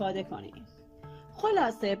استفاده کنیم.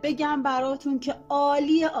 خلاصه بگم براتون که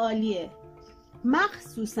عالیه.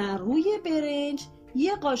 مخصوصا روی برنج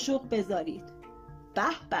 1 قاشق بذارید. به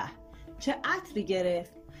به چه عطری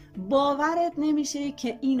گرفت. باورت نمیشه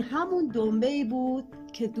که این همون دنبه‌ای بود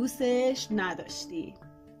که دوستش نداشتی.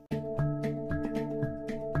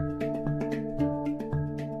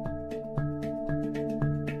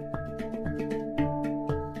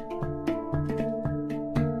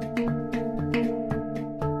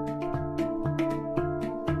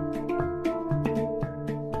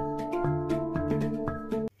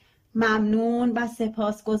 ممنون و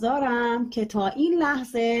سپاسگزارم که تا این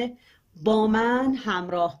لحظه با من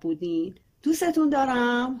همراه بودین. دوستتون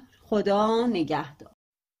دارم. خدا نگهدار.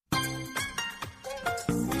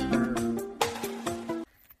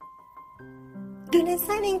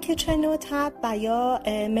 دونستن این که چه نوع تب و یا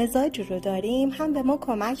مزاج رو داریم هم به ما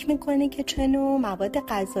کمک میکنه که چه نوع مواد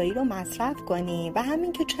غذایی رو مصرف کنیم و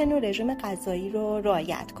همین که چه نوع رژیم غذایی رو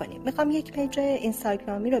رعایت کنیم. میخوام یک پیج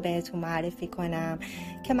اینستاگرامی رو بهتون معرفی کنم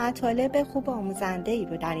که مطالب خوب آموزنده‌ای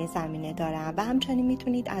رو در این زمینه دارم و همچنین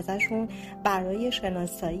میتونید ازشون برای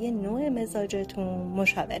شناسایی نوع مزاجتون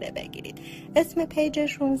مشاوره بگیرید. اسم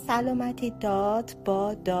پیجشون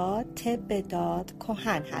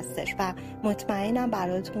سلامتی.با.طب.کهن هستش و مطمئنم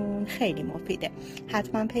براتون خیلی مفیده.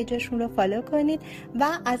 حتما پیجشون رو فالو کنید و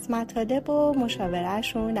از مطالب و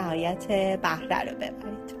مشاورهشون نهایت بهره رو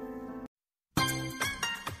ببرید.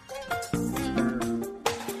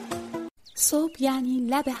 صبح یعنی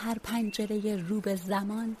لب هر پنجره رو به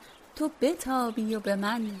زمان تو بتابی و به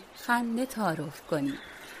من خنده تعارف کنی.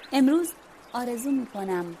 امروز آرزو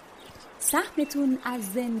میکنم سهمتون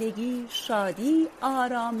از زندگی شادی،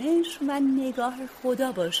 آرامش و نگاه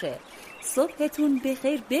خدا باشه. صبحتون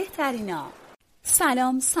بخیر بهترینا.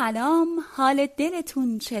 سلام، حال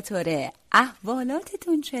دلتون چطوره؟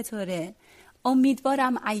 احوالاتتون چطوره؟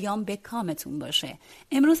 امیدوارم ایام به کامتون باشه.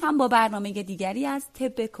 امروز هم با برنامه دیگری از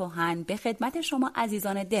طب کهن به خدمت شما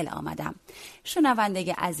عزیزان دل آمدم.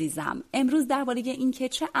 شنونده عزیزم، امروز درباره اینکه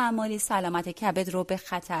چه اعمالی سلامت کبد رو به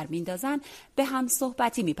خطر میندازن به هم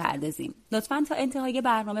صحبتی میپردازیم. لطفاً تا انتهای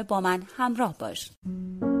برنامه با من همراه باش.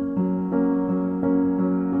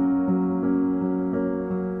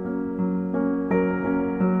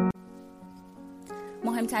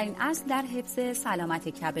 مهمترین اصل در حفظ سلامت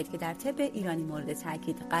کبد که در طب ایرانی مورد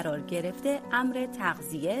تاکید قرار گرفته امر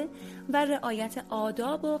تغذیه و رعایت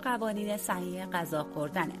آداب و قوانین صحیح غذا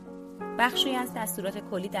خوردنه. بخشی از دستورات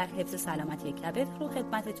کلی در حفظ سلامتی کبد رو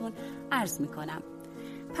خدمتتون عرض میکنم.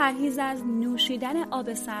 پرهیز از نوشیدن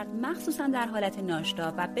آب سرد مخصوصا در حالت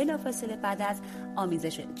ناشتا و بلافاصله بعد از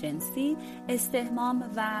آمیزش جنسی،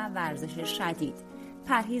 استحمام و ورزش شدید.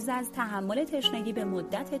 پرهیز از تحمل تشنگی به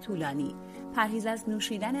مدت طولانی، پرهیز از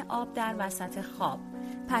نوشیدن آب در وسط خواب،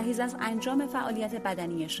 پرهیز از انجام فعالیت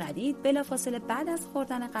بدنی شدید بلافاصله بعد از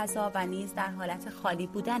خوردن غذا و نیز در حالت خالی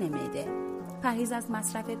بودن معده. پرهیز از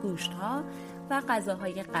مصرف گوشت‌ها و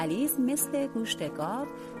غذاهای غلیظ مثل گوشت گاو،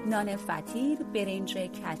 نان فطیر، برنج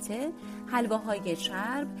کته، حلواهای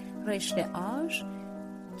چرب، رشته آش،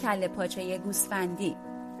 کله پاچه گوسفندی.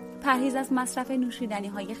 پرهیز از مصرف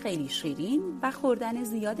نوشیدنی‌های خیلی شیرین و خوردن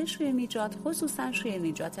زیاد شیرینیجات، خصوصا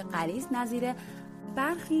شیرینیجات غلیظ نظیر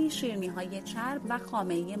برخی شیرینی‌های چرب و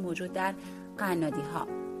خامه‌ای موجود در قنادی‌ها.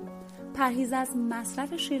 پرهیز از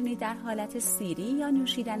مصرف شیرینی در حالت سیری یا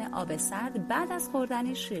نوشیدن آب سرد بعد از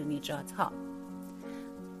خوردن شیرینیجات‌ها.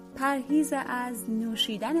 پرهیز از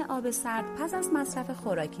نوشیدن آب سرد پس از مصرف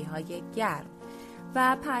خوراکی‌های گرم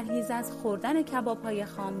و پرهیز از خوردن کباب‌های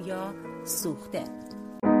خام یا سوخته.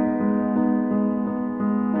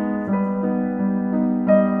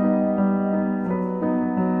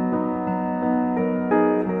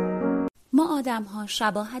 ما آدم‌ها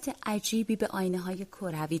شباهت عجیبی به آینه‌های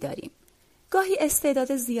کروی داریم. گاهی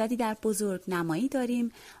استعداد زیادی در بزرگنمایی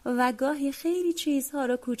داریم و گاهی خیلی چیزها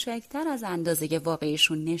رو کوچکتر از اندازه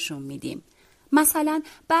واقعیشون نشون میدیم. مثلا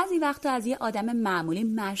بعضی وقتا از یه آدم معمولی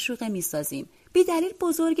معشوقه میسازیم، بی دلیل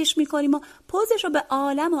بزرگش میکنیم و پوزش رو به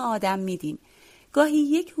عالم و آدم میدیم. گاهی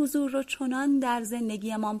یک حضور رو چنان در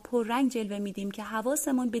زندگیمان پررنگ جلوه میدیم که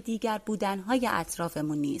حواسمون به دیگر بودنهای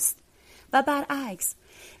اطرافمون نیست. و برعکس،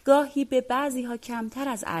 گاهی به بعضی ها کمتر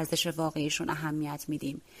از ارزش واقعیشون اهمیت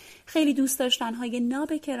میدیم. خیلی دوست داشتنهای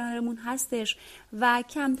ناب کنارمون هستش و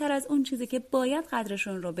کمتر از اون چیزی که باید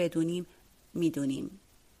قدرشون رو بدونیم میدونیم.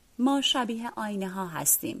 ما شبیه آینه ها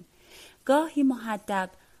هستیم، گاهی مهذب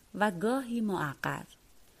و گاهی معقد.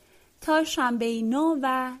 تا شنبه نو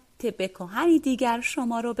و طب کهنی دیگر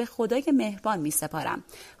شما رو به خدای مهربان می سپارم.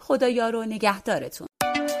 خدا یار و نگهدارتون.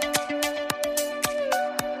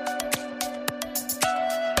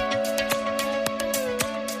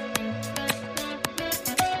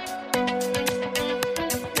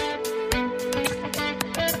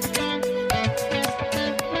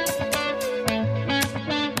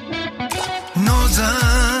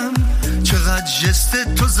 نازم چقدر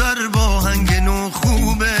جست تو زرباهنگ نو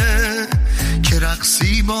خوبه که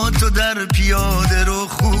رقصی با تو در پیاده رو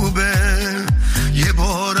خوبه، یه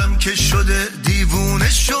بارم که شده دیوونه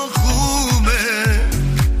شو خوبه.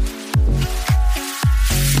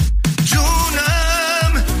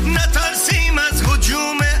 جونم نترسیم از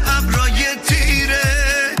هجوم ابرای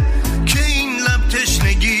تیره که این لب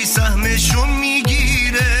تشنگی سهمشو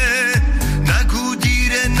میگیره. نگو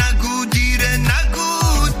دیره نگو دیره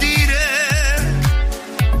نگو دیره،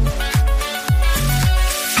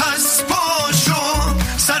 پس پاشو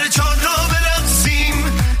سر چار را برقصیم،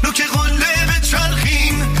 نوک قله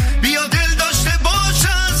بچرخیم، بیا دل داشته باش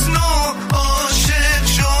از نو عاشق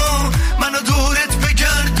شو. منو دورت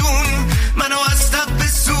بگردون، منو از تب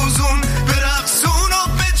بسوزون، برقصون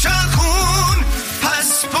و بچرخون.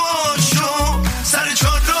 پس پاشو سر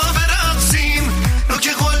چار را برقصیم، نوک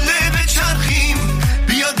قله بچرخیم،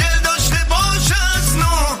 بیا دل داشته باش از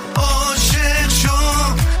نو عاشق شو.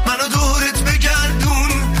 منو دورت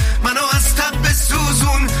بگردون، منو از تب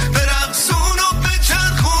بسوزون، برقصون و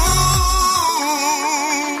بچرخون.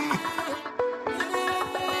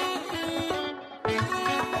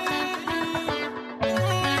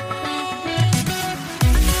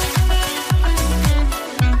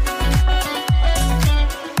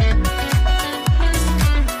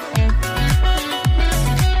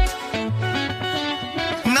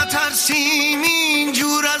 نترسیم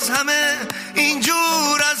اینجور از همه،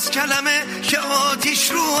 اینجور از کلمه که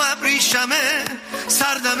آتیش رو ابریشمه.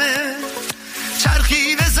 سردمه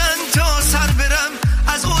چرخی بزن تا سر برم،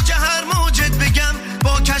 از اوج هر موجت بگم،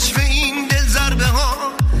 با کشف این دل ضربه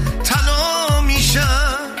ها طلا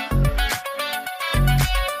میشم.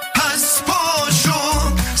 پس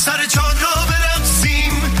پاشو سر چار را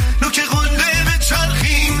برقصیم، نوک قله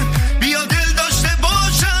بچرخیم، بیا دل داشته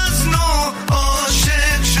باش از نو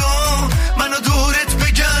عاشق شو. منو دورت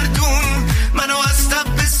بگردون، منو از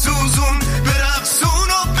تب بسوزون، برقصون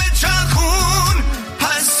و بچرخون.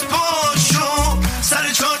 پس پاشو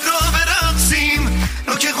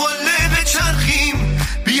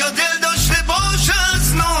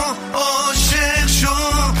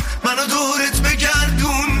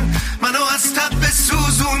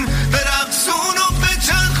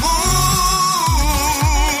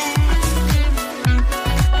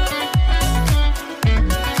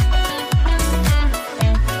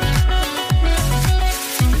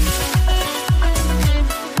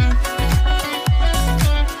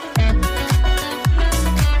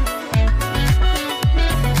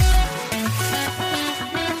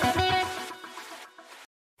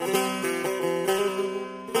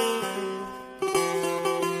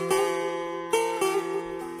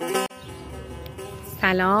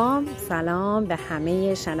سلام به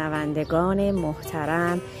همه شنوندگان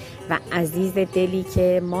محترم و عزیز دلی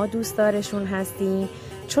که ما دوستدارشون هستیم،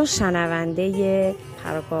 چون شنونده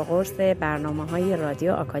پروپاقرص برنامه‌های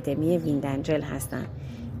رادیو آکادمی ویندنجل هستم.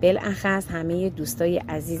 بالاخص همه دوستای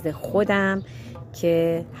عزیز خودم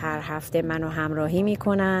که هر هفته منو همراهی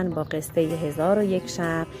میکنن با قصه 1001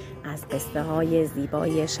 شب از قصه های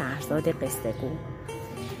زیبای شهرزاد قصه‌گو.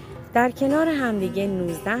 در کنار همدیگه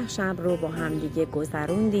 19 شب رو با همدیگه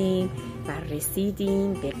گذروندیم و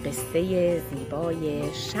رسیدیم به قصه زیبای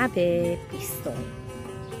شب 20.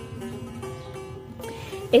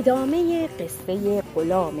 ادامه قصه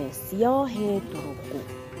غلام سیاه دروغگو.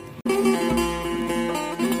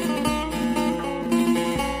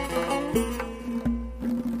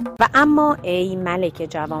 و اما ای ملک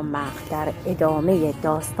جوانبخت، در ادامه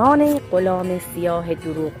داستان غلام سیاه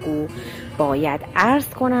دروغگو باید عرض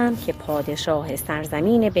کنم که پادشاه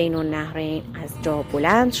سرزمین بین النهرین از جا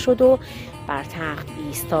بلند شد و بر تخت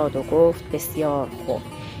ایستاد و گفت بسیار خوب،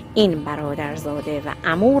 این برادرزاده و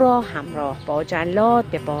عمو را همراه با جلاد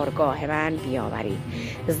به بارگاه من بیاورید.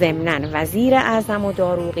 ضمناً وزیر اعظم و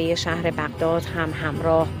داروغی شهر بغداد هم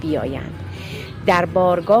همراه بیایند. در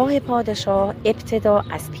بارگاه پادشاه ابتدا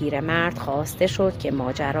از پیرمرد خواسته شد که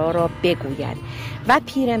ماجرا را بگوید و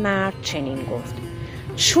پیرمرد چنین گفت: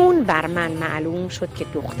 چون بر من معلوم شد که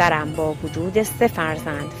دخترم با وجود 3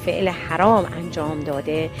 فرزند فعل حرام انجام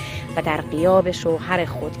داده و در غیاب شوهر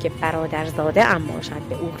خود که برادرزاده ام باشد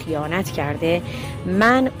به او خیانت کرده،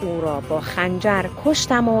 من او را با خنجر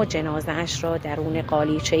کشتم و جنازه‌اش را درون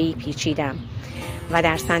قالیچه‌ای پیچیدم و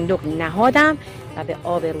در صندوق نهادم و به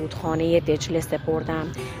آب رودخانه دجله سپردم.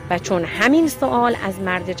 و چون همین سوال از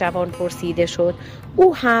مرد جوان پرسیده شد،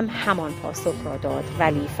 او هم همان پاسخ را داد،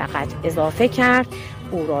 ولی فقط اضافه کرد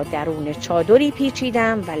او را درون چادری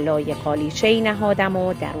پیچیدم و لای قالیچه‌ای نهادم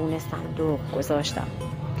و درون صندوق گذاشتم.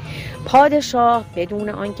 پادشاه بدون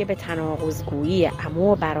آنکه به تناقض‌گویی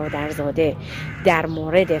عمو و برادرزاده در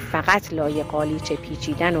مورد فقط لای قالیچه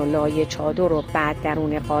پیچیدن و لای چادر و بعد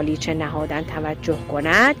درون قالیچه نهادن توجه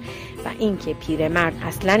کند و اینکه پیرمرد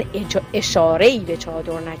اصلا اشاره‌ای به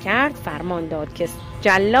چادر نکرد، فرمان داد که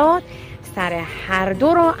جلاد سر هر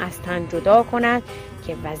دو را از تن جدا کند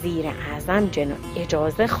که وزیر اعظم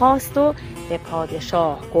اجازه خواست و به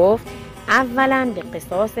پادشاه گفت اولا به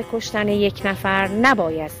قصاص کشتن 1 نفر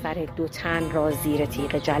نباید سر 2 تن را زیر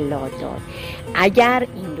تیغ جلاد داد. اگر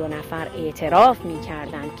این 2 نفر اعتراف می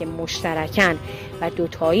کردند که مشترکاً و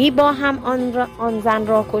دوتایی با هم آن زن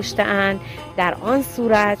را کشته‌اند، در آن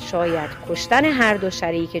صورت شاید کشتن هر 2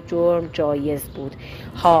 شریک جرم جایز بود.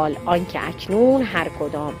 حال آنکه اکنون هر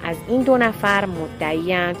کدام از این 2 نفر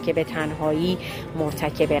مدعی‌اند که به تنهایی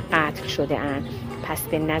مرتکب قتل شده اند، پس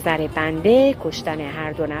به نظر بنده کشتن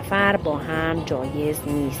هر 2 نفر با هم جایز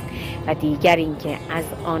نیست. و دیگر اینکه از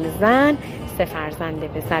آن زن 3 فرزند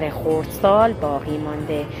پسر خردسال باقی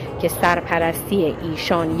مانده که سرپرستی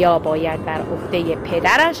ایشان یا باید بر عهده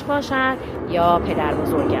پدرش باشد یا پدر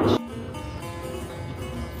بزرگش.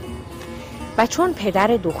 و چون پدر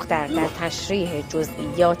دختر در تشریح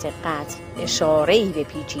جزئیات قتل اشاره‌ای به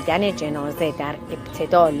پیچیدن جنازه در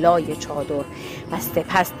ابتدا لای چادر و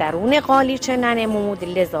سپس درون قالیچه ننمود،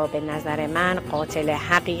 لذا به نظر من قاتل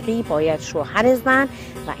حقیقی باید شوهر زن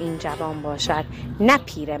و این جوان باشد، نه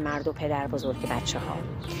پیرمرد و پدر بزرگ بچه ها.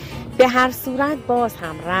 به هر صورت باز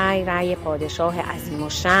هم رأی پادشاه عظیم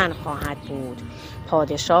الشأن خواهد بود.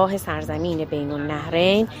 پادشاه سرزمین بین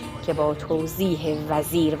النهرین که با توضیح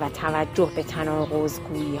وزیر و توجه به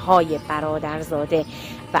تناقض‌گویی‌های برادرزاده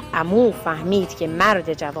و عمو فهمید که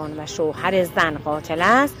مرد جوان و شوهر زن قاتل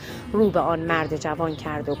است، رو به آن مرد جوان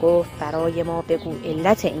کرد و گفت برای ما بگو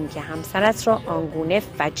علت این که همسرت را آنگونه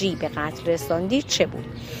فجیع به قتل رساندی چه بود؟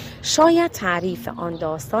 شاید تعریف آن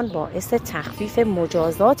داستان باعث تخفیف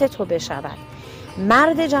مجازات تو بشود.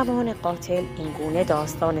 مرد جوان قاتل این گونه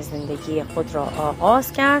داستان زندگی خود را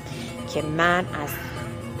آغاز کرد که من از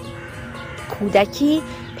کودکی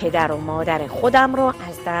پدر و مادر خودم را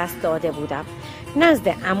از دست داده بودم. نزد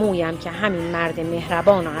عمویم که همین مرد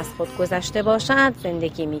مهربان از خود گذشته باشد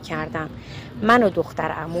زندگی می کردم. من و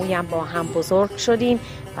دختر عمویم با هم بزرگ شدیم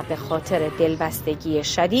و به خاطر دلبستگی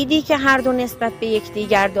شدیدی که هر دو نسبت به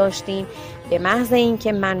یکدیگر داشتیم، به محض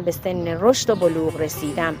اینکه من به سن رشد و بلوغ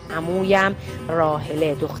رسیدم، عمویم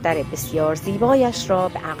راحله دختر بسیار زیبایش را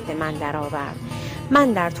به عقد من درآورد.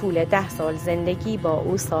 من در طول 10 سال زندگی با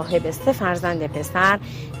او صاحب 3 فرزند پسر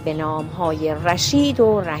به نامهای رشید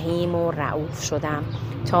و رحیم و رؤوف شدم،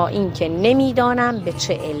 تا اینکه نمیدانم به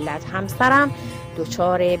چه علت همسرم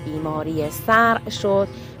دچار بیماری صرع شد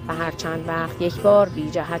و هر چند وقت یک بار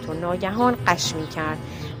بی جهت و ناگهان غش می کرد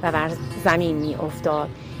و بر زمین می افتاد.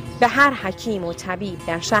 به هر حکیم و طبیب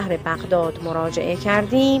در شهر بغداد مراجعه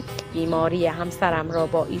کردیم. بیماری همسرم را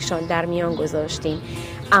با ایشان در میان گذاشتیم،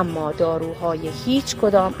 اما داروهای هیچ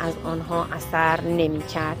کدام از آنها اثر نمی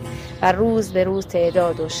کرد و روز به روز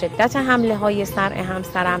تعداد و شدت حمله های سرع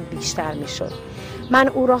همسرم بیشتر می شد. من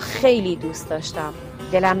او را خیلی دوست داشتم.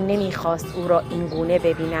 دلم نمی خواست او را این گونه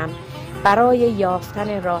ببینم. برای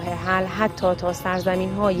یافتن راه حل حتی تا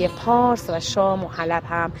سرزمین های پارس و شام و حلب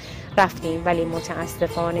هم رفتیم، ولی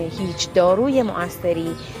متاسفانه هیچ داروی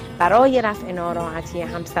مؤثری برای رفع ناراحتی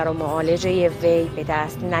همسر و معالجه وی به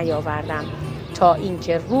دست نیاوردم، تا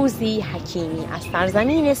اینکه روزی حکیمی از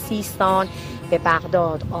سرزمین سیستان به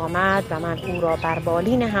بغداد آمد و من او را بر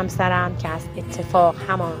بالین همسرم که از اتفاق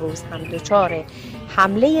همان روز هم دچار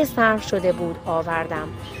حمله سر شده بود آوردم.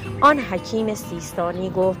 آن حکیم سیستانی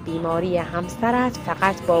گفت بیماری همسرت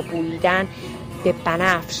فقط با بوییدن به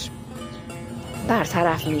بنفش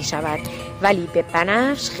برطرف می شود، ولی به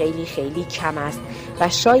بنفش خیلی خیلی کم است و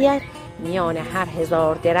شاید میان هر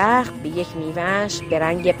 1000 درخت به یک میوه‌اش به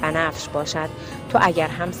رنگ بنفش باشد. تو اگر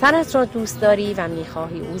همسرت را دوست داری و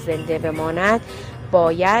میخواهی او زنده بماند،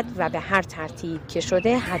 باید و به هر ترتیب که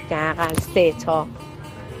شده حداقل 3 تا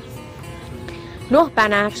 9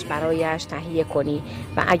 بنفش برایش تهیه کنی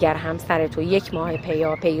و اگر همسر تو 1 ماه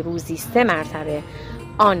پیاپی روزی 3 مرتبه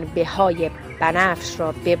آن بهای بنفش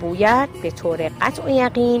را ببوید، به طور قطع و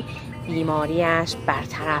یقین بیماریش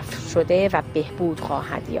برطرف شده و بهبود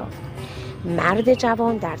خواهد یافت. مرد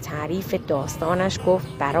جوان در تعریف داستانش گفت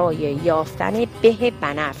برای یافتن به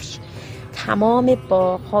بنفش تمام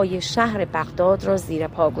باغ‌های شهر بغداد را زیر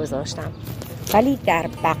پا گذاشتم، ولی در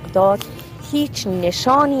بغداد هیچ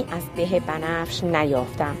نشانی از به بنفش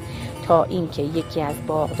نیافتم، تا اینکه یکی از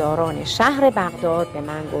باغداران شهر بغداد به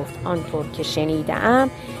من گفت آنطور که شنیدم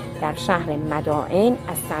در شهر مدائن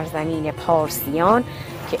از سرزمین پارسیان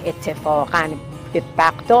که اتفاقاً به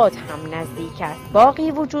بغداد هم نزدیک است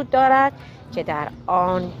باغی وجود دارد که در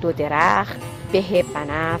آن 2 درخت به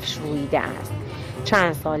بنفش رویده است.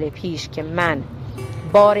 چند سال پیش که من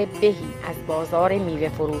بار بهی از بازار میوه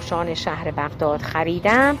فروشان شهر بغداد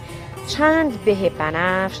خریدم، چند به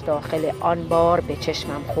بنفش داخل آن بار به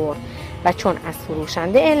چشمم خورد و چون از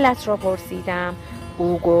فروشنده علت را پرسیدم،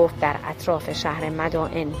 او گفت در اطراف شهر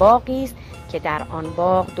مدائن باغی است که در آن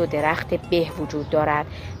باغ 2 درخت به وجود دارد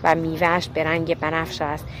و میوهش به رنگ بنفش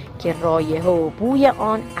است که رایحه و بوی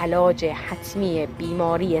آن علاج حتمی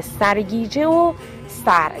بیماری سرگیجه و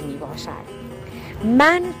صرع می باشد.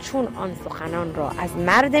 من چون آن سخنان را از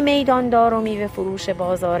مرد میداندار و میوه فروش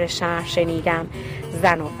بازار شهر شنیدم،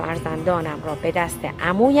 زن و فرزندانم را به دست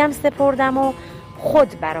عمویم سپردم و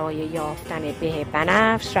خود برای یافتن به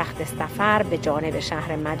بنفش رخت سفر به جانب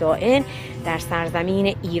شهر مدائن در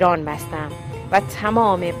سرزمین ایران بستم و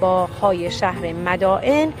تمام باغ‌های شهر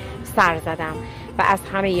مدائن سر زدم و از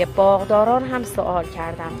همه باغداران هم سوال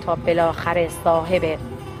کردم تا بالاخره صاحب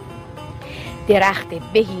درخت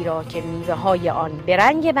بهی را که میوه های آن به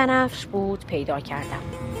رنگ بنفش بود پیدا کردم.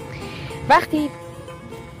 وقتی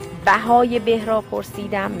بهای به را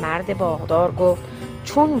پرسیدم، مرد باغدار گفت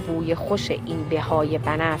چون بوی خوش این بهای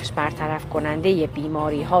بنفش برطرف کننده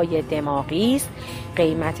بیماری های دماغی است،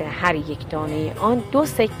 قیمت هر یک دانه آن 2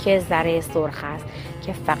 سکه زر سرخ است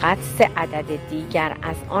که فقط 3 عدد دیگر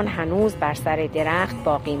از آن هنوز بر سر درخت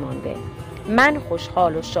باقی مانده. من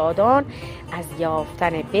خوشحال و شادان از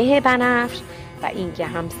یافتن به بنفش و اینکه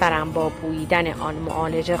همسرم با بوییدن آن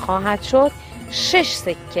معالجه خواهد شد 6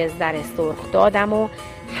 سکه زر سرخ دادم و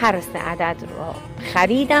هر 3 عدد را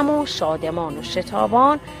خریدم و شادمان و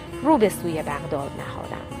شتابان رو به سوی بغداد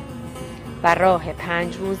نهادم و راه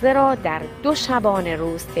 5 روزه را در 2 شبانه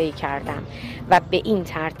روز طی کردم و به این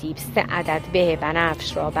ترتیب 3 عدد به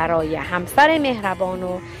بنفش را برای همسر مهربان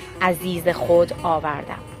و عزیز خود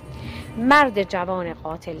آوردم. مرد جوان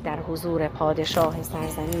قاتل در حضور پادشاه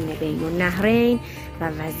سرزمین بین النهرین و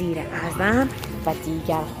وزیر اعظم و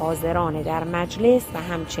دیگر حاضران در مجلس و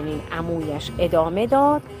همچنین عمویش ادامه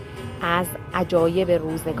داد. از عجایب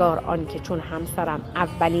روزگار آن که چون همسرم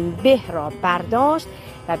اولین به را برداشت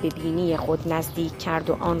و به بینی خود نزدیک کرد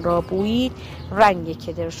و آن را بویید، رنگ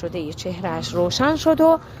کدر شده چهرهش روشن شد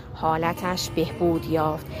و حالتش بهبود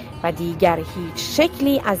یافت و دیگر هیچ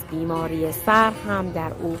شکلی از بیماری سر هم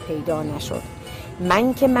در او پیدا نشد.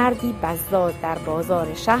 من که مردی بزاز در بازار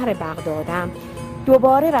شهر بغدادم،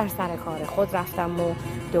 دوباره بر سر کار خود رفتم و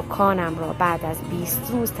دکانم را بعد از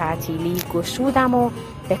 20 روز تعطیلی گشودم و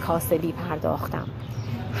به کاسبی پرداختم.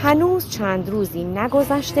 هنوز چند روزی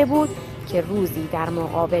نگذشته بود که روزی در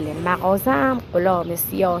مقابل مغازه‌ام غلام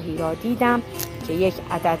سیاهی را دیدم که 1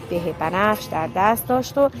 عدد به بنفش در دست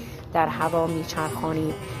داشت و در هوا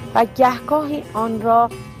میچرخانید و گهگاهی آن را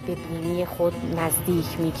به به بینی خود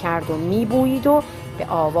نزدیک می کرد و می بوید و به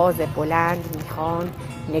آواز بلند می خواند: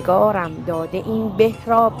 نگارم داده این به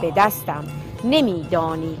را به دستم، نمی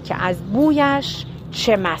دانی که از بویش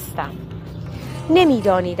چه مستم. نمی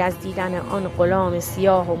دانید از دیدن آن غلام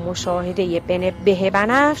سیاه و مشاهده به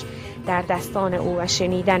بنفش در دستان او و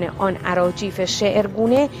شنیدن آن اراجیف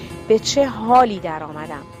شعرگونه به چه حالی در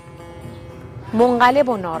آمدم. منقلب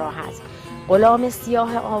و ناراحت غلام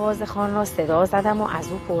سیاه آوازخوان را صدا زدم و از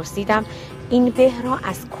او پرسیدم: این به را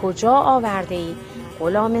از کجا آورده ای؟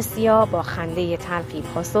 غلام سیاه با خنده تلخی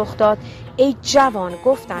پاسخ داد: ای جوان،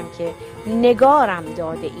 گفتم که نگارم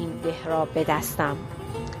داده این به را به دستم.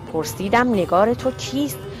 پرسیدم: نگار تو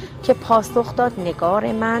کیست؟ که پاسخ داد: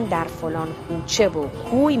 نگار من در فلان کوچه و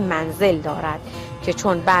کوی منزل دارد که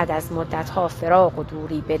چون بعد از مدتها فراق و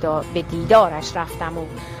دوری به دیدارش رفتم و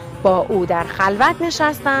با او در خلوت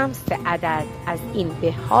نشستم، 3 عدد از این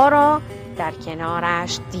به ها را در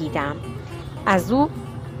کنارش دیدم. از او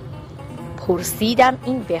پرسیدم: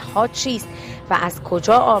 این به ها چیست و از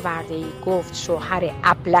کجا آورده ای؟ گفت: شوهر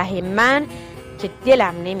ابله من که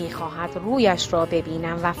دلم نمیخواهد رویش را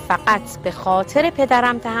ببینم و فقط به خاطر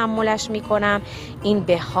پدرم تحملش میکنم، این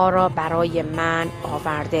به ها را برای من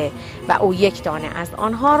آورده و او 1 دانه از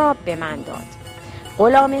آنها را به من داد.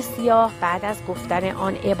 غلام سیاه بعد از گفتن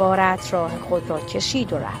آن عبارت راه خود را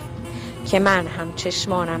کشید و رفت که من هم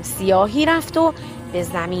چشمانم سیاهی رفت و به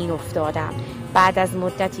زمین افتادم. بعد از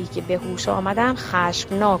مدتی که به هوش آمدم،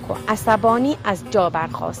 خشمناک و عصبانی از جا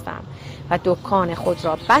برخاستم و دکان خود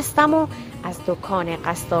را بستم و از دکان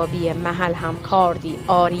قصابی محل هم کاردی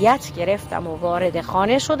عاریت گرفتم و وارد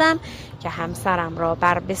خانه شدم که همسرم را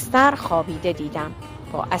بر بستر خوابیده دیدم.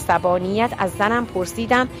 با عصبانیت از زنم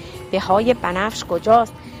پرسیدم: بهای بنفش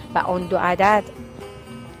کجاست و آن 2 عدد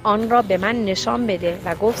آن را به من نشان بده.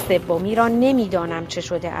 و گفت: 3 را نمیدانم چه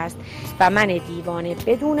شده است. و من دیوانه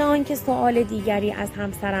بدون آنکه سؤال دیگری از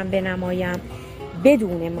همسرم بنمایم،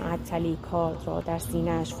 بدون معطلی کارد را در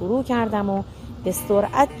سینه‌اش فرو کردم و به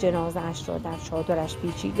سرعت جنازه‌اش را در چادرش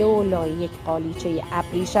پیچیده و لای یک قالیچه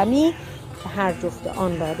ابریشمی که هر جفت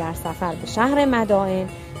آن را در سفر به شهر مدائن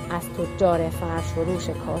از تجار فرش فروش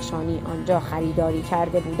کاشانی آنجا خریداری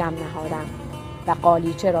کرده بودم نهادم و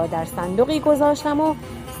قالیچه را در صندوقی گذاشتم و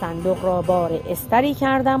صندوق را بار استری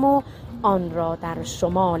کردم و آن را در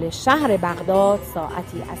شمال شهر بغداد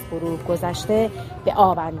ساعتی از غروب گذشته به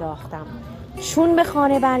آب انداختم. چون به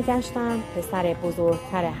خانه برگشتم، پسر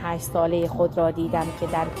بزرگتر 8 ساله خود را دیدم که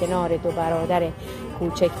در کنار 2 برادر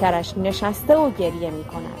کوچکترش نشسته و گریه می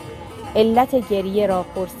کند. علت گریه را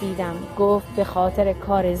پرسیدم. گفت: به خاطر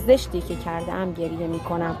کار زشتی که کردم گریه می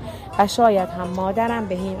کنم و شاید هم مادرم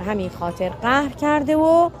به همین خاطر قهر کرده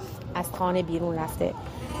و از خانه بیرون رفته.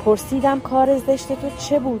 پرسیدم: کار زشت تو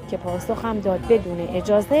چه بود؟ که پاسخم داد: بدون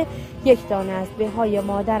اجازه 1 دانه از بهای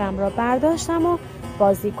مادرم را برداشتم و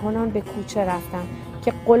بازیکنان به کوچه رفتم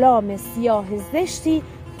که غلام سیاه زشتی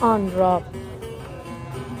آن را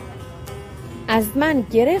از من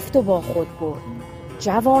گرفت و با خود برد.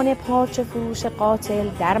 جوان پارچه فروش قاتل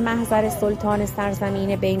در محضر سلطان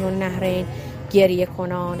سرزمین بین النهرین گریه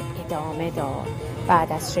کنان ادامه داد.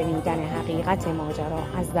 بعد از شنیدن حقیقت ماجرا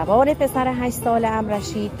از زبان پسر 8 ساله‌ام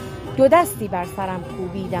رشید 2 دستی بر سرم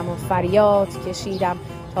کوبیدم و فریاد کشیدم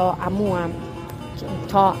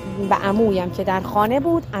تا به عمویم که در خانه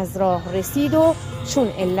بود از راه رسید و چون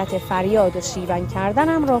علت فریاد و شیون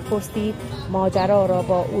کردنم را پرسید، ماجرا را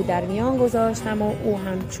با او در میان گذاشتم و او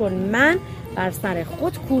هم چون من بر سر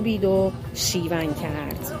خود کوبید و شیون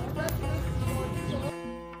کرد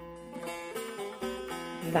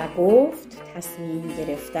و گفت: تصمیم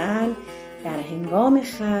گرفتن در هنگام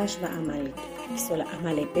خشم و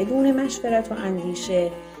عمل بدون مشورت و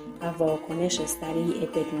اندیشه و واکنش سریع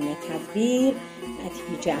بدون تدبیر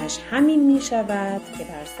نتیجه‌اش همین می شود که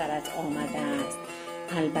بر سرت آمده است.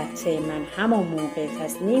 البته من همان موقع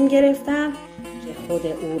تصمیم گرفتم که خود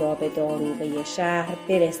او را به داروغه شهر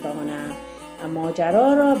برسانم و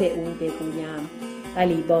ماجرا را به او بگویم،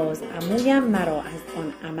 ولی باز عمویم مرا از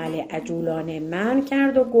آن عمل عجولانه منع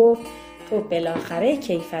کرد و گفت: تو بالاخره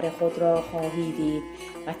کیفر خود را خواهی دید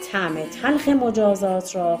و طعم تلخ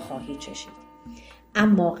مجازات را خواهی چشید.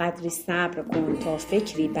 اما قدری صبر کن تا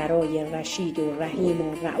فکری برای رشید و رحیم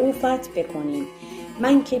و رعوفت بکنی.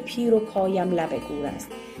 من که پیر و پایم لب گور است.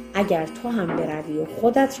 اگر تو هم بروی و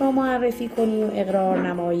خودت را معرفی کنی و اقرار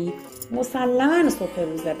نمایی، مسلماً صبح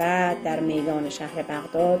روز بعد در میدان شهر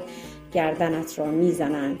بغداد گردنت را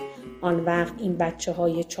میزنند. آن وقت این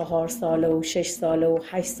بچه‌های 4 ساله و 6 ساله و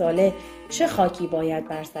 8 ساله چه خاکی باید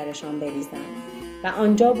بر سرشان بریزند. و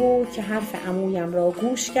آنجا بود که حرف عمویم را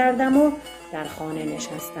گوش کردم و در خانه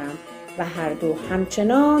نشستم و هر دو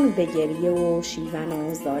همچنان به گریه و شیون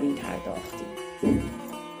و زاری پرداختیم.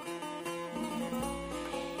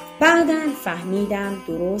 بعداً فهمیدم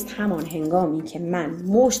درست همان هنگامی که من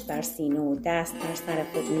مشت بر سینه و دست بر سر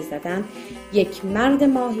خود می زدم، یک مرد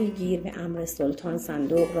ماهیگیر به امر سلطان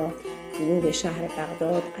صندوق را فرو به شهر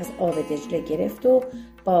بغداد از آب دجله گرفت و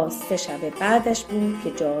باز 3 شب بعدش بود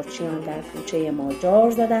که جارچیان در کوچه ما جار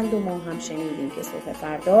زدند و ما هم شنیدیم که صبح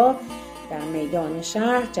فردا در میدان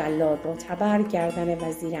شهر جلاد با تبر گردن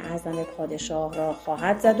وزیر اعظم پادشاه را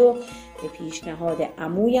خواهد زد و به پیشنهاد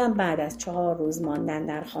عمویم بعد از 4 روز ماندن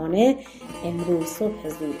در خانه امروز صبح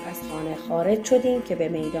زود از خانه خارج شدیم که به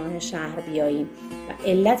میدان شهر بیاییم و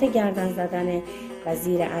علت گردن زدن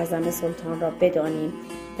وزیر اعظم سلطان را بدانیم.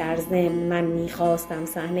 در ضمن من می‌خواستم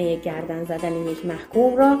صحنه گردن زدن یک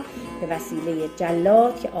محکوم را به وسیله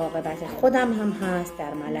جلاد که عاقبت خودم هم هست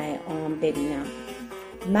در ملأ عام ببینم.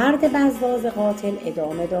 مرد بزاز قاتل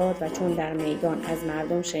ادامه داد و چون در میدان از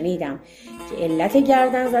مردم شنیدم که علت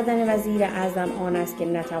گردن زدن وزیر اعظم آن است که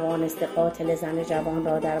نتوانست قاتل زن جوان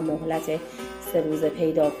را در مهلت 3 روزه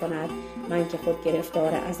پیدا کند، من که خود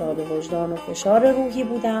گرفتار عذاب وجدان و فشار روحی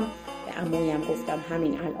بودم به عمویم گفتم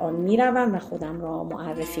همین الان میروم و خودم را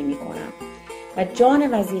معرفی میکنم و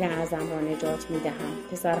جان وزیر اعظم را نجات میدهم.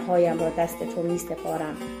 پسرهایم را دست تو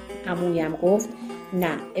میسپارم. عمویم گفت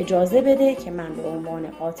نه، اجازه بده که من به عنوان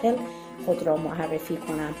قاتل خود را معرفی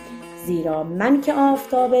کنم، زیرا من که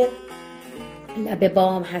آفتاب لب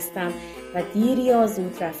بام هستم و دیر یا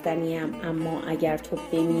زود رفتنیم، اما اگر تو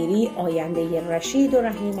بمیری آینده رشید و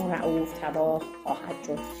رحیم و رعوف تباه خواهد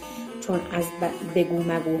شد. چون از بگو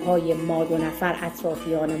مگوهای ما 2 نفر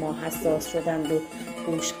اطرافیان ما حساس شدند و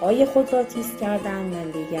گوشهای خود را تیز کردند، من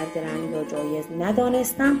دیگر درنگ را جایز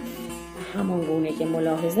ندانستم و همان گونه که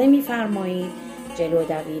ملاحظه می‌فرمایید جلو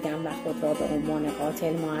دویدم و خود را به عنوان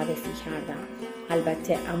قاتل معرفی کردم.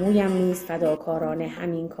 البته عمویم نیز فداکارانه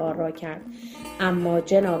همین کار را کرد، اما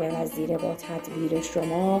جناب وزیر با تدبیر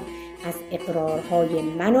شما از اقرارهای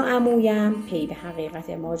من و عمویم پی به حقیقت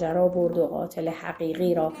ماجرا برد و قاتل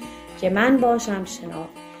حقیقی را که من باشم شناخت.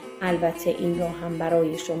 البته این را هم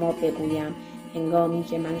برای شما بگویم، هنگامی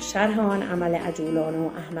که من شرح آن عمل عجولانه و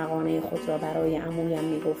احمقانه خود را برای عمویم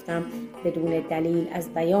میگفتم، بدون دلیل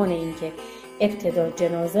از بیان اینکه ابتدا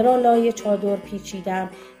جنازه را لای چادر پیچیدم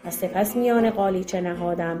و سپس میان قالیچه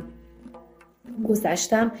نهادم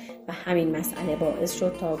گذشتم و همین مسئله باعث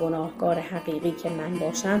شد تا گناهکار حقیقی که من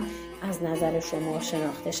باشم از نظر شما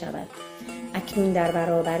شناخته شود. اکنون در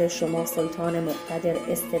برابر شما سلطان مقتدر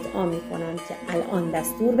استدعا می کنم که الان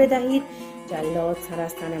دستور بدهید جلاد سر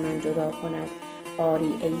از تن من جدا کند.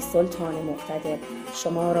 آری ای سلطان مقتدر،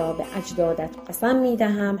 شما را به اجدادت قسم می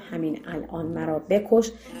دهم همین الان مرا بکش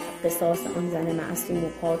و قصاص آن زن معصوم و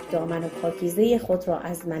پاک دامن و پاکیزه خود را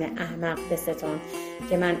از من احمق بستان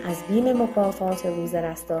که من از بیم مکافات روز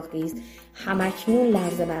رستاخیز همکنون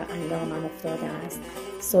لرزه بر اندامم افتاده است.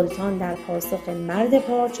 سلطان در پاسخ مرد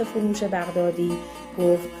پارچه فروش بغدادی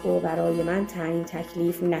گفت تو برای من تعیین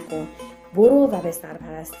تکلیف نکن، برو و به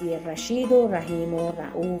سرپرستی رشید و رحیم و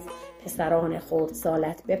رعوف پسران خود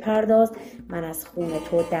سالت بپرداز. من از خون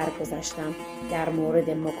تو درگذشتم. در مورد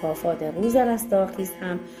مکافات روز رستاخیز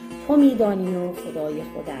هم تو میدانی و خدای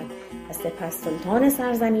خودت. و سپس سلطان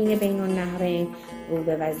سرزمین بین النهرین رو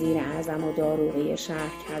به وزیر اعظم و داروغه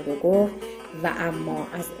شهر کرد و گفت و اما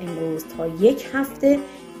از امروز تا 1 هفته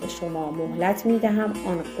به شما مهلت میدهم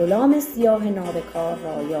آن غلام سیاه نابکار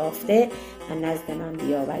را یافته و نزد من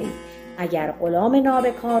بیاورید. اگر غلام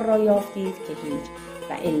نابکار را یافتید که هیچ،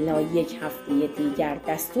 و الا 1 هفته دیگر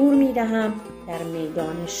دستور میدهم در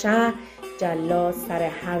میدان شهر جلاد سر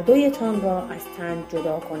هر دویتان را از تن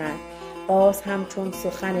جدا کند. باز هم چون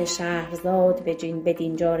سخن شهرزاد به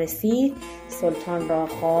دینجا رسید، سلطان را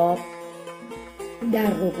خواب در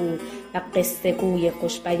رو بود و قصه گوی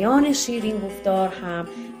خوشبیان شیرین گفتار هم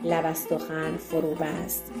لب از سخن فرو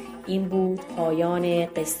بست. این بود پایان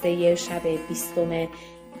قصه شب 20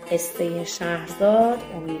 قصه شهرزاد.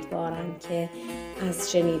 امیدوارم که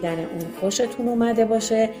از شنیدن اون خوشتون اومده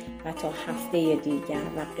باشه و تا هفته دیگر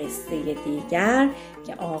و قصه دیگر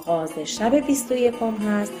که آغاز شب 21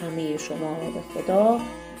 هست همه شما رو به خدا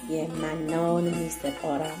یه منان می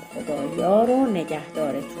سپارم. خدا یار و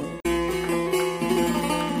نگهدارتون.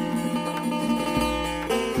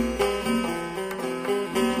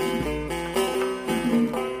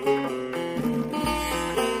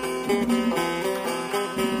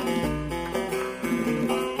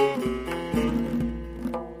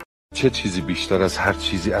 چه چیزی بیشتر از هر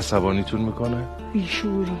چیزی عصبانیتون میکنه؟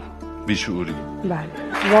 بیشعوری؟ بله،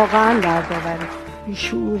 واقعا دردآوره.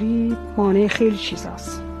 بیشعوری مانع خیلی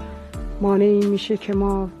چیزاست. مانع این میشه که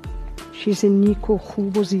ما چیز نیک و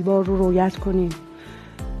خوب و زیبا رو رویت کنیم،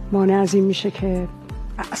 مانع از این میشه که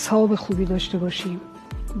اعصاب خوبی داشته باشیم.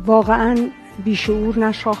 واقعا بیشعور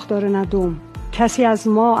نه شاخ داره نه دم. کسی از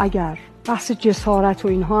ما، اگر بحث جسارت و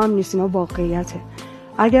اینها هم نیست، اینا واقعیته،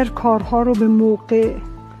 اگر کارها رو به موقع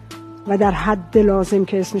و در حد لازم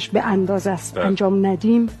که اسمش به اندازه است انجام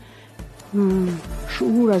ندیم،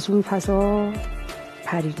 شعور از اون فضا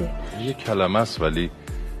پریده. یه کلمه است ولی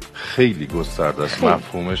خیلی گسترده است،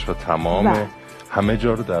 مفهومش و تمام همه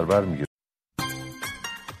جا رو در بر میگیره.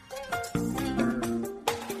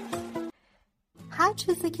 هر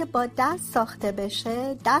چیزی که با دست ساخته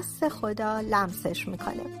بشه دست خدا لمسش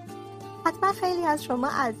میکنه. حتما خیلی از شما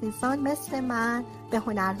عزیزان مثل من به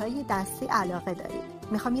هنرهای دستی علاقه دارید.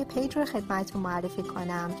 میخوام یه پیج رو خدمتتون معرفی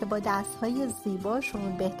کنم که با دستهای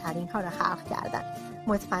زیباشون بهترین ها رو خلق کردن.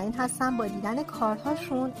 مطمئن هستم با دیدن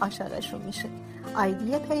کارهاشون عاشقشون میشید.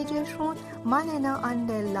 آیدی پیجشون ماننا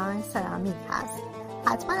آندرلاین سرامیک هست.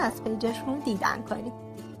 حتما از پیجشون دیدن کنید.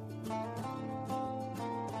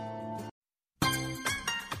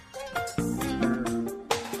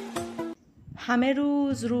 همه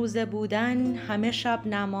روز روزه بودن، همه شب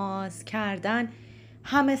نماز کردن،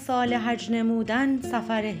 همه سال حج نمودن،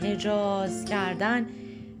 سفر حجاز کردن،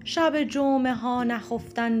 شب جمعه ها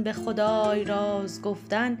نخفتن، به خدای راز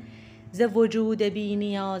گفتن، ز وجود بی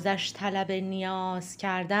نیازش طلب نیاز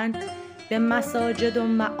کردن، به مساجد و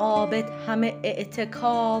معابد همه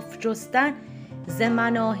اعتکاف جستن، ز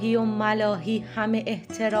مناهی و ملاهی همه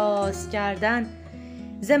احتراز کردن،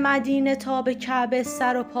 ز مدینه تا به کعبه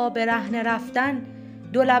سر و پا به رهنه رفتن،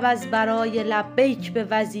 دو لب از برای لبیک به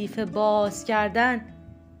وظیفه باز کردن،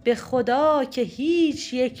 به خدا که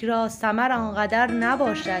هیچ یک را ثمر آنقدر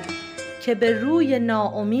نباشد که به روی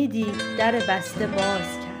ناامیدی در بسته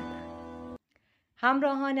باز کردن.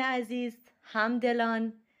 همراهان عزیز،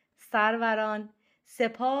 همدلان، سروران،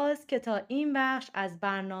 سپاس که تا این بخش از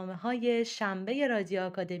برنامه‌های شنبه رادیو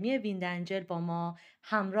آکادمی ویندنجل با ما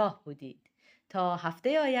همراه بودید. تا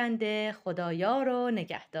هفته آینده خدایار و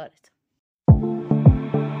نگهدارتون.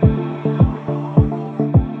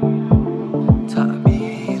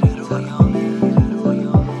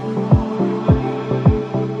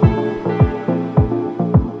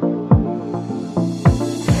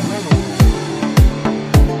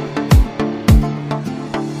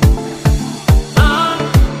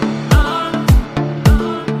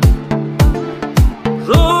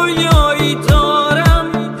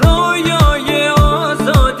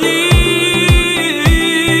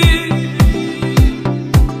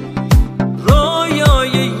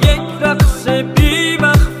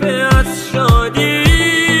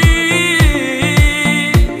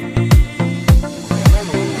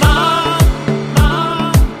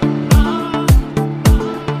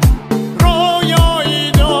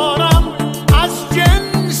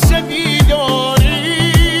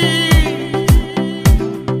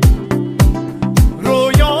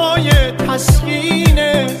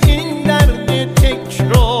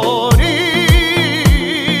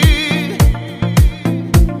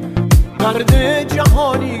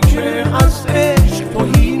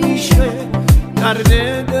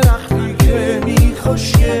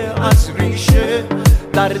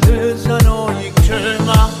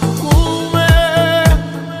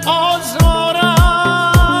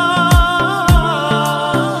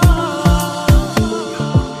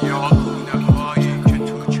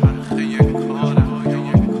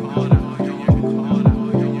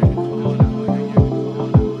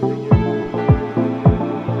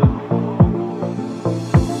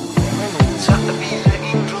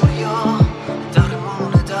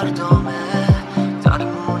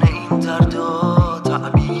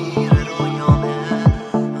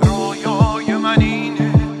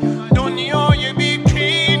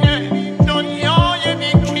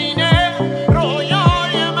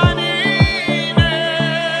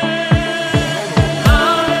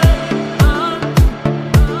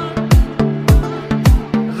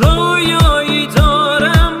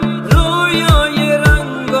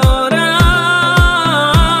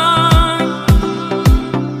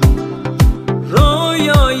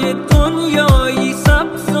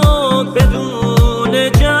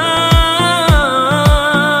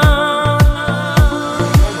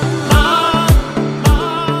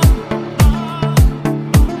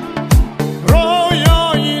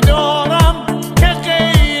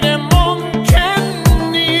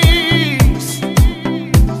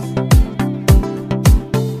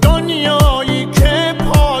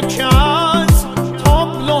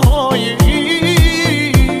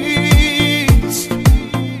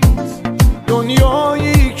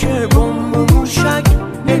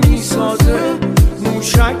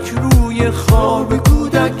 موشک روی خواب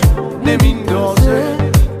کودک نمیندازه